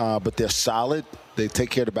 but they're solid. They take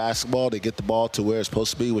care of the basketball. They get the ball to where it's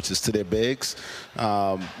supposed to be, which is to their bigs.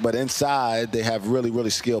 But inside, they have really, really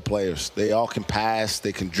skilled players. They all can pass.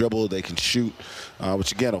 They can dribble. They can shoot,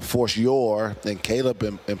 which, again, will force Yor and Caleb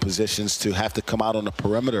in positions to have to come out on the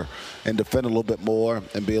perimeter and defend a little bit more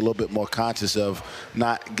and be a little bit more conscious of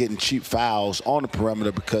not getting cheap fouls on the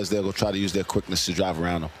perimeter because they're going to try to use their quickness to drive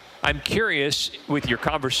around them. I'm curious, with your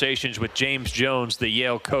conversations with James Jones, the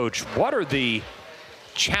Yale coach, what are the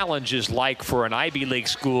challenges like for an Ivy League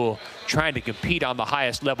school trying to compete on the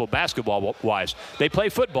highest level basketball-wise? They play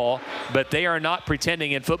football, but they are not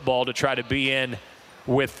pretending in football to try to be in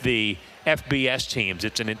with the FBS teams.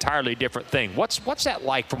 It's an entirely different thing. What's that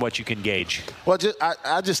like from what you can gauge? Well,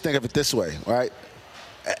 I just think of it this way, right?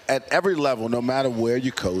 At every level, no matter where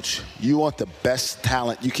you coach, you want the best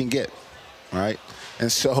talent you can get, right?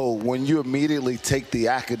 And so when you immediately take the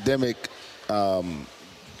academic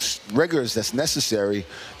rigors that's necessary,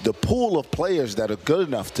 the pool of players that are good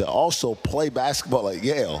enough to also play basketball at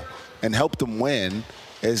Yale and help them win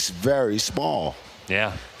is very small.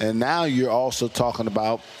 Yeah. And now you're also talking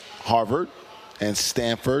about Harvard and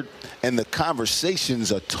Stanford, and the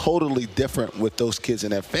conversations are totally different with those kids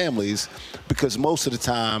and their families because most of the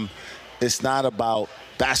time it's not about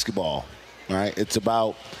basketball, right? It's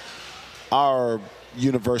about our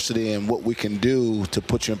university and what we can do to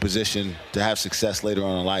put you in position to have success later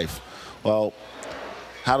on in life. Well,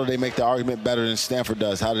 how do they make the argument better than Stanford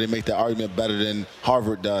does? How do they make the argument better than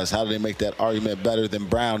Harvard does? How do they make that argument better than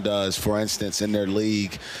Brown does, for instance, in their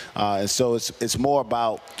league? And so it's more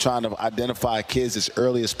about trying to identify kids as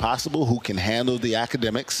early as possible who can handle the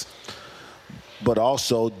academics, but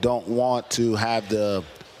also don't want to have the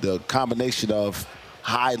combination of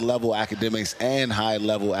high-level academics and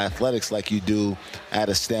high-level athletics like you do at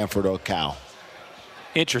a Stanford or Cal.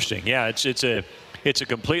 Interesting. Yeah, it's a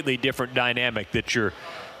completely different dynamic that you're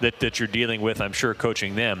dealing with, I'm sure,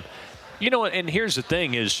 coaching them. And here's the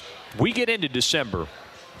thing is we get into December.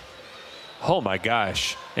 Oh, my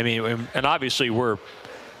gosh. I mean, and obviously we're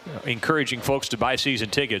encouraging folks to buy season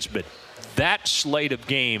tickets, but that slate of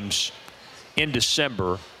games in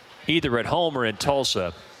December, either at home or in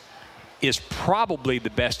Tulsa, is probably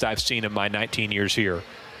the best I've seen in my 19 years here.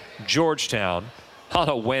 Georgetown on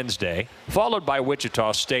a Wednesday, followed by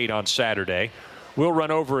Wichita State on Saturday. We'll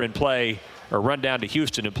run down to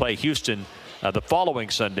Houston and play Houston the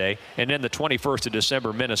following Sunday, and then the 21st of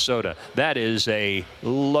December, Minnesota. That is a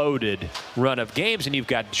loaded run of games, and you've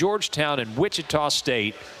got Georgetown and Wichita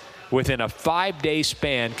State within a 5-day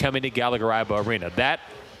span coming to Gallagher-Iba Arena. That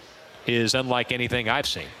is unlike anything I've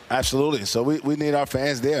seen. Absolutely. So we need our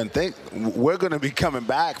fans there, and think we're going to be coming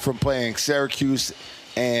back from playing Syracuse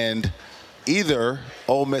and either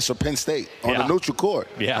Ole Miss or Penn State on the neutral court,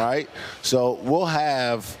 right? So we'll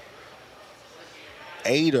have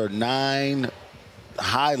 8 or 9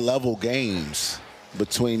 high-level games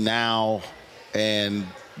between now and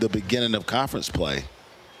the beginning of conference play.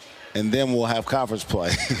 And then we'll have conference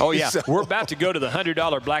play. Oh, yeah. We're about to go to the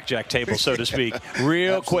 $100 blackjack table, so to speak,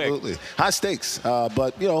 real quick. High stakes.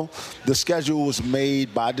 But, the schedule was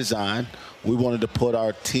made by design. We wanted to put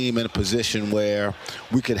our team in a position where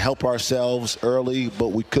we could help ourselves early,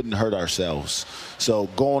 but we couldn't hurt ourselves. So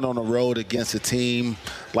going on the road against a team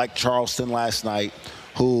like Charleston last night,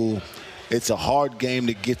 who it's a hard game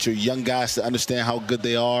to get your young guys to understand how good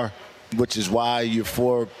they are, which is why your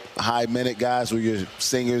 4 high-minute guys were your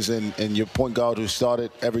singers and your point guard who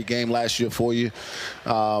started every game last year for you.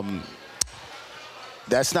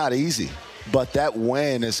 That's not easy. But that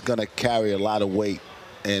win is going to carry a lot of weight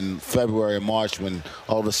in February and March when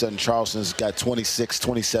all of a sudden Charleston's got 26,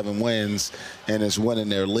 27 wins and is winning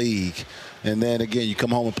their league. And then, again, you come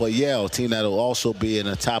home and play Yale, a team that will also be in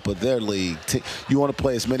the top of their league. You want to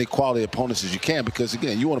play as many quality opponents as you can because,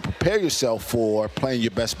 again, you want to prepare yourself for playing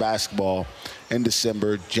your best basketball in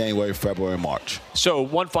December, January, February, and March. So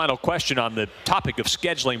one final question on the topic of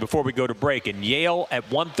scheduling before we go to break. And Yale at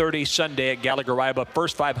 1:30 Sunday at Gallagher-Iba.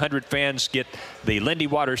 First 500 fans get the Lindy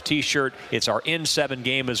Waters T-shirt. It's our N7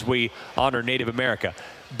 game as we honor Native America.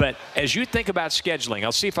 But as you think about scheduling,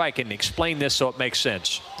 I'll see if I can explain this so it makes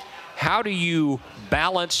sense. How do you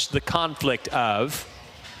balance the conflict of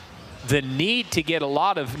the need to get a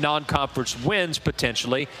lot of non-conference wins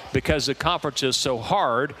potentially because the conference is so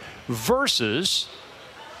hard versus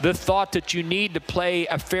the thought that you need to play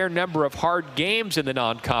a fair number of hard games in the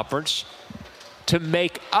non-conference to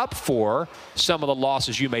make up for some of the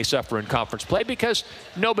losses you may suffer in conference play because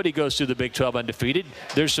nobody goes through the Big 12 undefeated.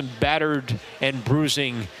 There's some battered and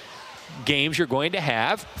bruising games you're going to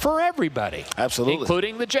have for everybody. Absolutely.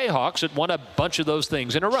 Including the Jayhawks that won a bunch of those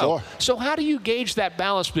things in a row. Sure. So how do you gauge that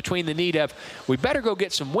balance between the need of, we better go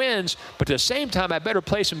get some wins, but at the same time, I better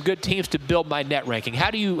play some good teams to build my net ranking?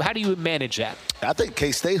 How do you manage that? I think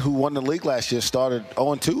K-State, who won the league last year, started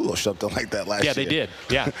 0-2 or something like that last year. Yeah, they did.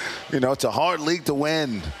 Yeah. It's a hard league to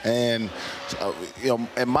win. And,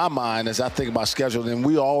 in my mind, as I think about scheduling,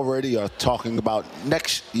 we already are talking about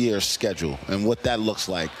next year's schedule and what that looks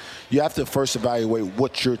like. You have to first evaluate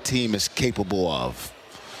what your team is capable of.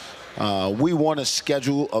 We want to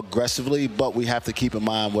schedule aggressively, but we have to keep in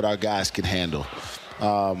mind what our guys can handle.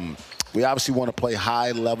 We obviously want to play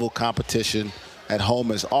high-level competition at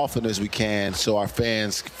home as often as we can so our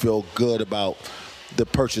fans feel good about the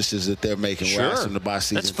purchases that they're making. Sure. We're asking them to buy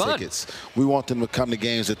season That's tickets. We want them to come to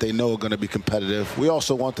games that they know are going to be competitive. We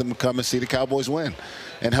also want them to come and see the Cowboys win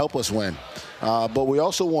and help us win. But we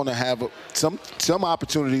also want to have some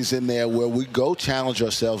opportunities in there where we go challenge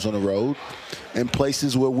ourselves on the road in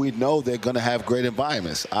places where we know they're going to have great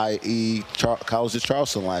environments, i.e. College of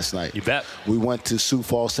Charleston last night. You bet. We went to Sioux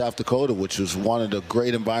Falls, South Dakota, which was one of the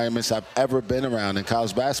great environments I've ever been around in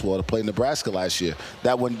college basketball to play Nebraska last year.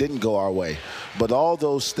 That one didn't go our way. But all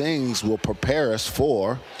those things will prepare us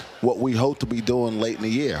for what we hope to be doing late in the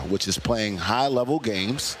year, which is playing high-level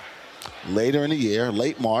games later in the year,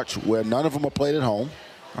 late March, where none of them are played at home,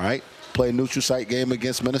 all right? Play a neutral site game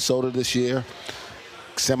against Minnesota this year.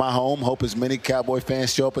 Semi-home, hope as many Cowboy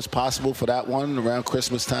fans show up as possible for that one around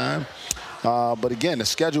Christmas time. But again, the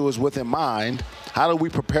schedule is with in mind. How do we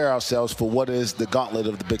prepare ourselves for what is the gauntlet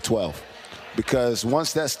of the Big 12? Because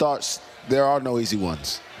once that starts, there are no easy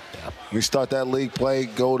ones. We start that league play,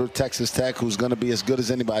 go to Texas Tech, who's going to be as good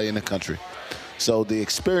as anybody in the country. So the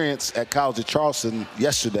experience at College of Charleston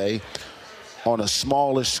yesterday on a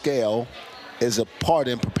smaller scale is a part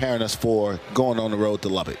in preparing us for going on the road to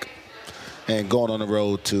Lubbock and going on the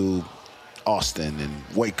road to Austin and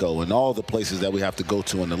Waco and all the places that we have to go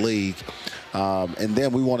to in the league. And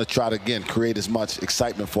then we want to try to, again, create as much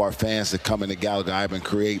excitement for our fans to come into Gallagher-Iba and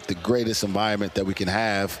create the greatest environment that we can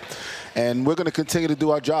have. And we're going to continue to do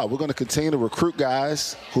our job. We're going to continue to recruit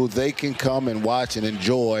guys who they can come and watch and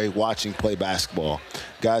enjoy watching play basketball.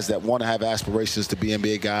 Guys that want to have aspirations to be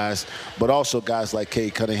NBA guys, but also guys like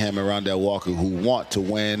Cade Cunningham and Rondell Walker who want to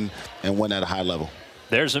win and win at a high level.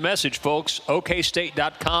 There's the message, folks.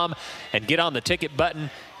 OKState.com and get on the ticket button.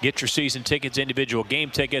 Get your season tickets, individual game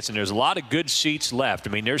tickets, and there's a lot of good seats left. I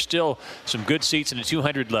mean, there's still some good seats in the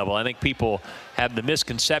 200 level. I think people have the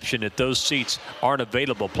misconception that those seats aren't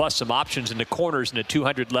available, plus some options in the corners in the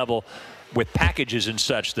 200 level with packages and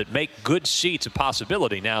such that make good seats a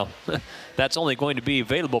possibility. Now, that's only going to be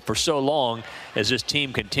available for so long as this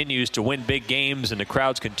team continues to win big games and the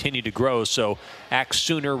crowds continue to grow, so act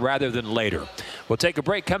sooner rather than later. We'll take a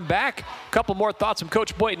break, come back, a couple more thoughts from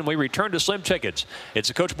Coach Boynton. We return to Slim Chickens. It's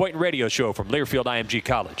the Coach Boynton Radio Show from Learfield IMG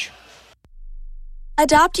College.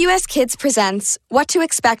 Adopt US Kids presents What to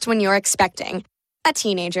Expect When You're Expecting a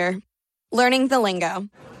Teenager. Learning the lingo.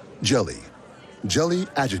 Jelly. Jelly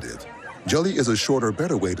adjective. Jelly is a shorter,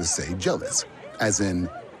 better way to say jealous. As in,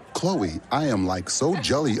 Chloe, I am like so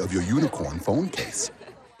jelly of your unicorn phone case.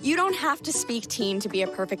 You don't have to speak teen to be a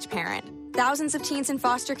perfect parent. Thousands of teens in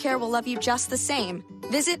foster care will love you just the same.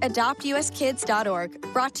 Visit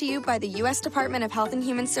adoptuskids.org, brought to you by the U.S. Department of Health and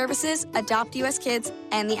Human Services, Adopt U.S. Kids,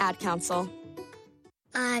 and the Ad Council.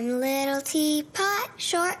 I'm little teapot,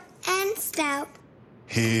 short and stout.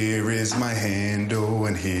 Here is my handle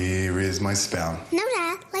and here is my spout. No,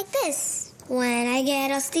 Dad, like this. When I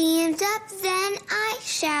get all steamed up, then I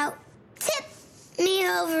shout, tip me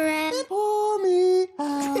over and pour me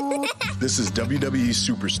out. This is WWE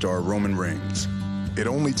superstar Roman Reigns. It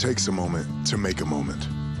only takes a moment to make a moment.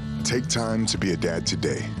 Take time to be a dad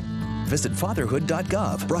today. visit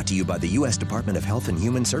fatherhood.gov. Brought to you by the U.S. Department of Health and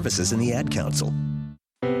Human Services and the Ad Council.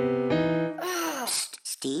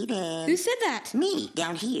 Steven. Who said that? Me,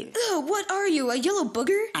 down here. Ugh, what are you, a yellow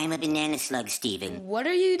booger? I'm a banana slug, Steven. What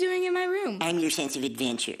are you doing in my room? I'm your sense of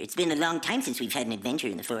adventure. It's been a long time since we've had an adventure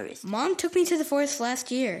in the forest. Mom took me to the forest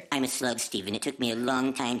last year. I'm a slug, Steven. It took me a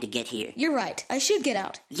long time to get here. You're right. I should get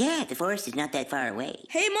out. Yeah, the forest is not that far away.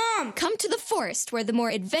 Hey, Mom! Come to the forest where the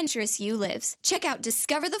more adventurous you lives. Check out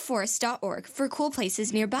discovertheforest.org for cool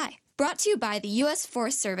places nearby. Brought to you by the U.S.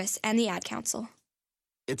 Forest Service and the Ad Council.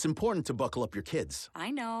 It's important to buckle up your kids.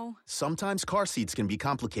 I know. Sometimes car seats can be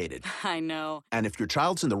complicated. I know. And if your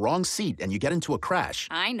child's in the wrong seat and you get into a crash,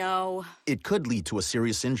 I know. It could lead to a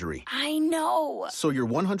serious injury. I know. So you're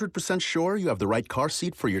 100% sure you have the right car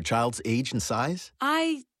seat for your child's age and size?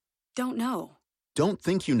 I don't know. Don't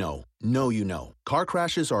think you know. Know you know. Car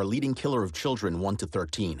crashes are a leading killer of children 1 to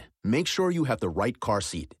 13. Make sure you have the right car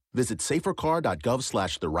seat. Visit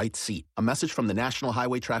safercar.gov/the-right-seat. A message from the National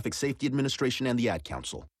Highway Traffic Safety Administration and the Ad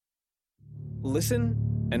Council. Listen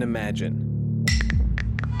and imagine.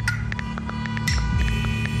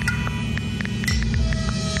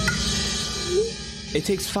 It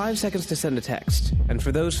takes 5 seconds to send a text, and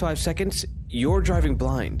for those 5 seconds, you're driving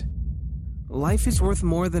blind. Life is worth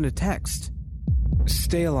more than a text.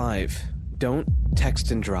 Stay alive. Don't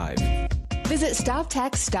text and drive. Visit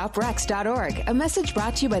StopTextStopWrecks.org, a message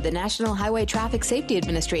brought to you by the National Highway Traffic Safety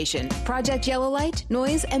Administration, Project Yellow Light,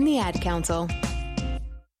 Noise, and the Ad Council.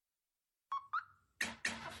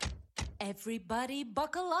 Everybody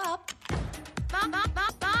buckle up. Mom.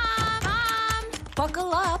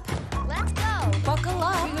 Buckle up. Let's go. Buckle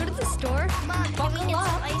up. Can we go to the store? Mom, buckle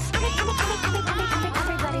up. Ice cream?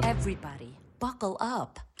 Everybody, buckle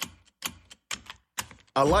up.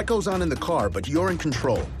 A lot goes on in the car, but you're in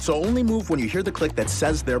control. So only move when you hear the click that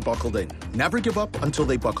says they're buckled in. Never give up until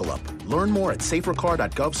they buckle up. Learn more at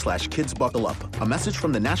safercar.gov/kidsbuckleup. A message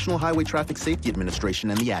from the National Highway Traffic Safety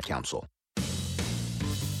Administration and the Ad Council.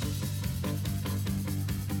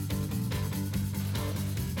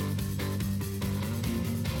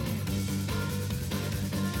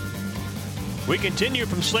 We continue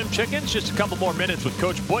from Slim Chickens. Just a couple more minutes with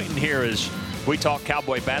Coach Boynton here as we talk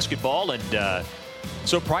Cowboy basketball. And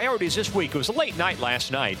so priorities this week. It was a late night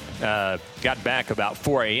last night. Got back about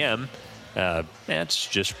 4 a.m. That's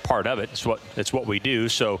just part of it. It's what we do.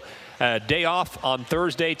 So day off on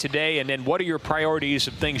Thursday today. And then what are your priorities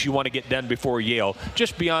of things you want to get done before Yale,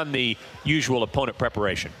 just beyond the usual opponent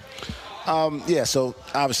preparation? So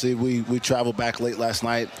obviously we traveled back late last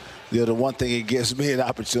night. The one thing it gives me an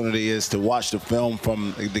opportunity is to watch the film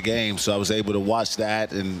from the game. So I was able to watch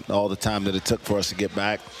that and all the time that it took for us to get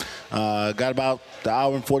back. Got about an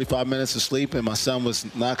hour and 45 minutes of sleep, and my son was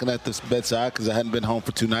knocking at the bedside because I hadn't been home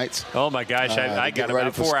for 2 nights. Oh, my gosh. I got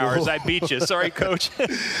about 4 hours. I beat you. Sorry, Coach.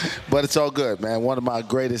 But it's all good, man. One of my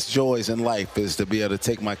greatest joys in life is to be able to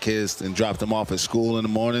take my kids and drop them off at school in the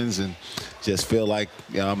mornings and just feel like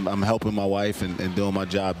I'm helping my wife and doing my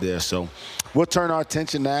job there. So we'll turn our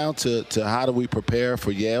attention now to how do we prepare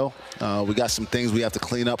for Yale. We got some things we have to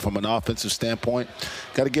clean up from an offensive standpoint.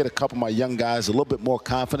 Got to get a couple of my young guys a little bit more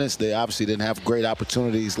confidence. They obviously didn't have great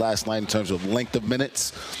opportunities last night in terms of length of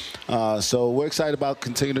minutes. So we're excited about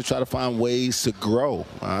continuing to try to find ways to grow.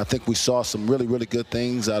 I think we saw some really, really good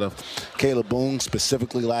things out of Caleb Boone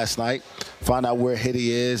specifically last night. Find out where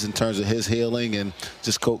Hitty is in terms of his healing and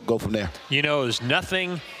just go from there. You know, there's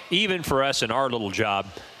nothing, even for us in our little job,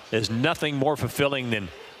 there's nothing more fulfilling than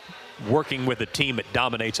working with a team that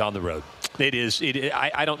dominates on the road. It is.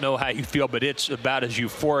 I don't know how you feel, but it's about as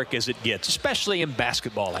euphoric as it gets, especially in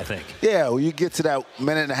basketball, I think. Yeah, well, you get to that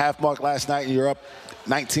minute and a half mark last night and you're up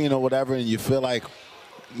 19 or whatever, and you feel like,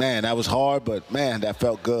 man, that was hard, but, man, that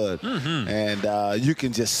felt good. Mm-hmm. And you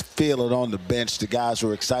can just feel it on the bench. The guys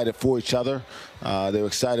were excited for each other. They were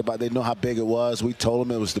excited they know how big it was. We told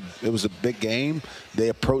them it was a big game. They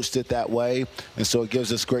approached it that way. And so it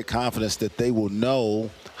gives us great confidence that they will know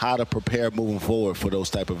how to prepare moving forward for those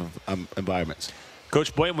type of environments.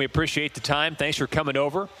 Coach Boynton, we appreciate the time. Thanks for coming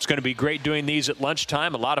over. It's going to be great doing these at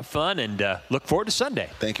lunchtime. A lot of fun, and look forward to Sunday.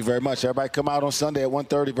 Thank you very much. Everybody come out on Sunday at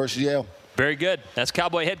 1:30 versus Yale. Very good. That's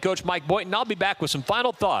Cowboy head coach Mike Boynton. I'll be back with some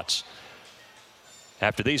final thoughts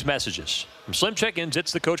after these messages. From Slim Chickens,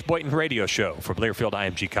 it's the Coach Boynton Radio Show from Learfield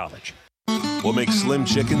IMG College. What makes Slim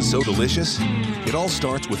Chickens so delicious? It all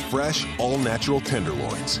starts with fresh, all-natural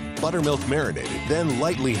tenderloins, buttermilk marinated, then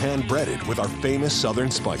lightly hand-breaded with our famous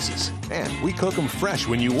southern spices. And we cook them fresh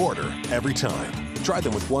when you order, every time. Try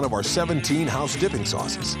them with one of our 17 house dipping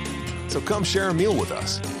sauces. So come share a meal with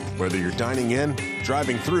us. Whether you're dining in,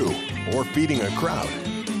 driving through, or feeding a crowd,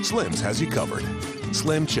 Slim's has you covered.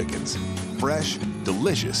 Slim Chickens. Fresh,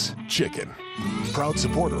 delicious chicken. Proud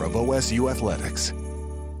supporter of OSU Athletics.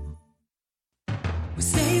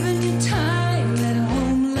 Saving you time at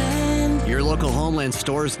Homeland. Your local Homeland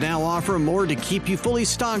stores now offer more to keep you fully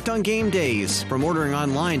stocked on game days. From ordering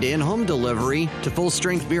online to in-home delivery to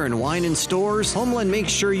full-strength beer and wine in stores, Homeland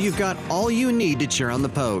makes sure you've got all you need to cheer on the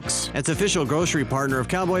Pokes. As official grocery partner of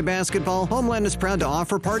Cowboy basketball, Homeland is proud to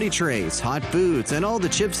offer party trays, hot foods, and all the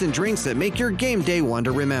chips and drinks that make your game day one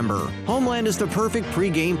to remember. Homeland is the perfect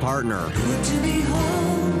pregame partner. Good to be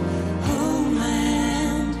home,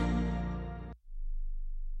 Homeland.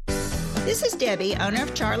 This is Debbie, owner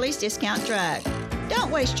of Charlie's Discount Drug.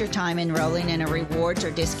 Don't waste your time enrolling in a rewards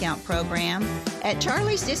or discount program. At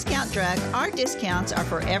Charlie's Discount Drug, our discounts are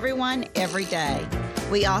for everyone, every day.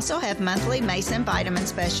 We also have monthly Mason vitamin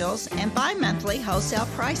specials and bi-monthly wholesale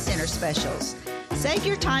price center specials. Save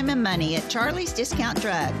your time and money at Charlie's Discount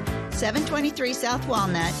Drug, 723 South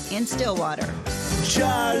Walnut in Stillwater.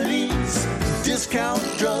 Charlie's Discount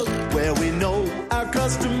Drug, where we know our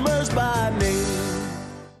customers by name.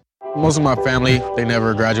 Most of my family, they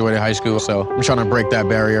never graduated high school, so I'm trying to break that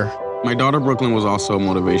barrier. My daughter, Brooklyn, was also a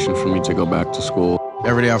motivation for me to go back to school.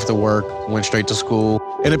 Every day after work, went straight to school,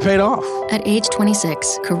 and it paid off. At age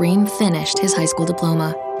 26, Kareem finished his high school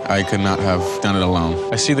diploma. I could not have done it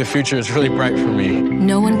alone. I see the future is really bright for me.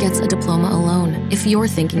 No one gets a diploma alone. If you're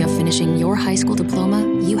thinking of finishing your high school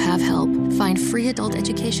diploma, you have help. Find free adult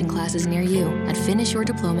education classes near you at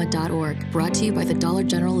finishyourdiploma.org. Brought to you by the Dollar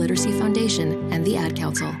General Literacy Foundation and the Ad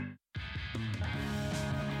Council.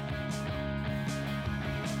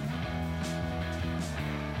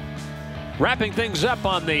 Wrapping things up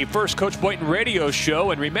on the first Coach Boynton radio show.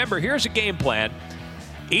 And remember, here's a game plan.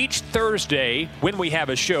 Each Thursday, when we have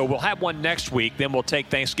a show, we'll have one next week. Then we'll take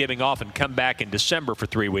Thanksgiving off and come back in December for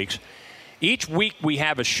 3 weeks. Each week we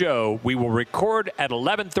have a show. We will record at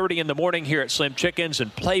 11:30 in the morning here at Slim Chickens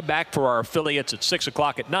and play back for our affiliates at 6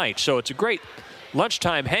 o'clock at night. So it's a great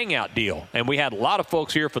lunchtime hangout deal. And we had a lot of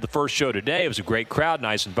folks here for the first show today. It was a great crowd,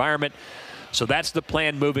 nice environment. So that's the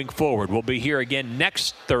plan moving forward. We'll be here again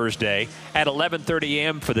next Thursday at 11:30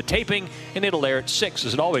 a.m. for the taping, and it'll air at 6,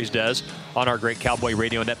 as it always does, on our great Cowboy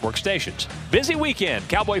Radio Network stations. Busy weekend.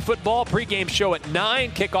 Cowboy football pregame show at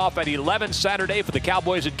 9, kickoff at 11 Saturday for the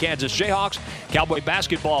Cowboys and Kansas Jayhawks. Cowboy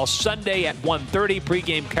basketball Sunday at 1:30,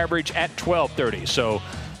 pregame coverage at 12:30. So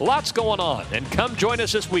lots going on. And come join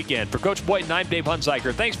us this weekend. For Coach Boynton, I'm Dave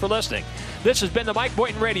Hunziker. Thanks for listening. This has been the Mike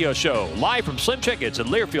Boynton Radio Show, live from Slim Chickens at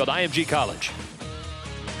Learfield IMG College.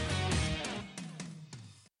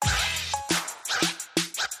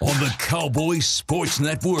 On the Cowboy Sports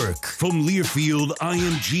Network from Learfield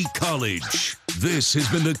IMG College. This has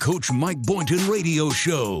been the Coach Mike Boynton Radio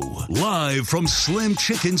Show, live from Slim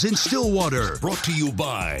Chickens in Stillwater. Brought to you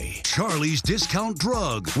by Charlie's Discount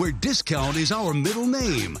Drug, where discount is our middle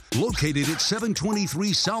name. Located at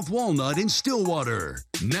 723 South Walnut in Stillwater.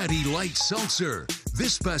 Natty Light Seltzer.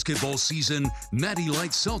 This basketball season, Natty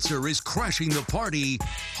Light Seltzer is crashing the party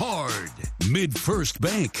hard. MidFirst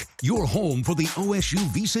Bank, your home for the OSU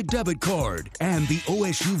Visa debit card and the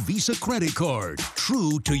OSU Visa credit card.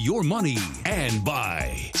 True to your money. And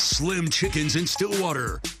by Slim Chickens in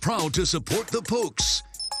Stillwater, proud to support the Pokes.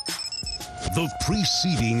 The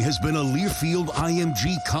preceding has been a Learfield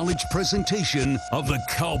IMG College presentation of the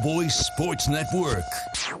Cowboy Sports Network.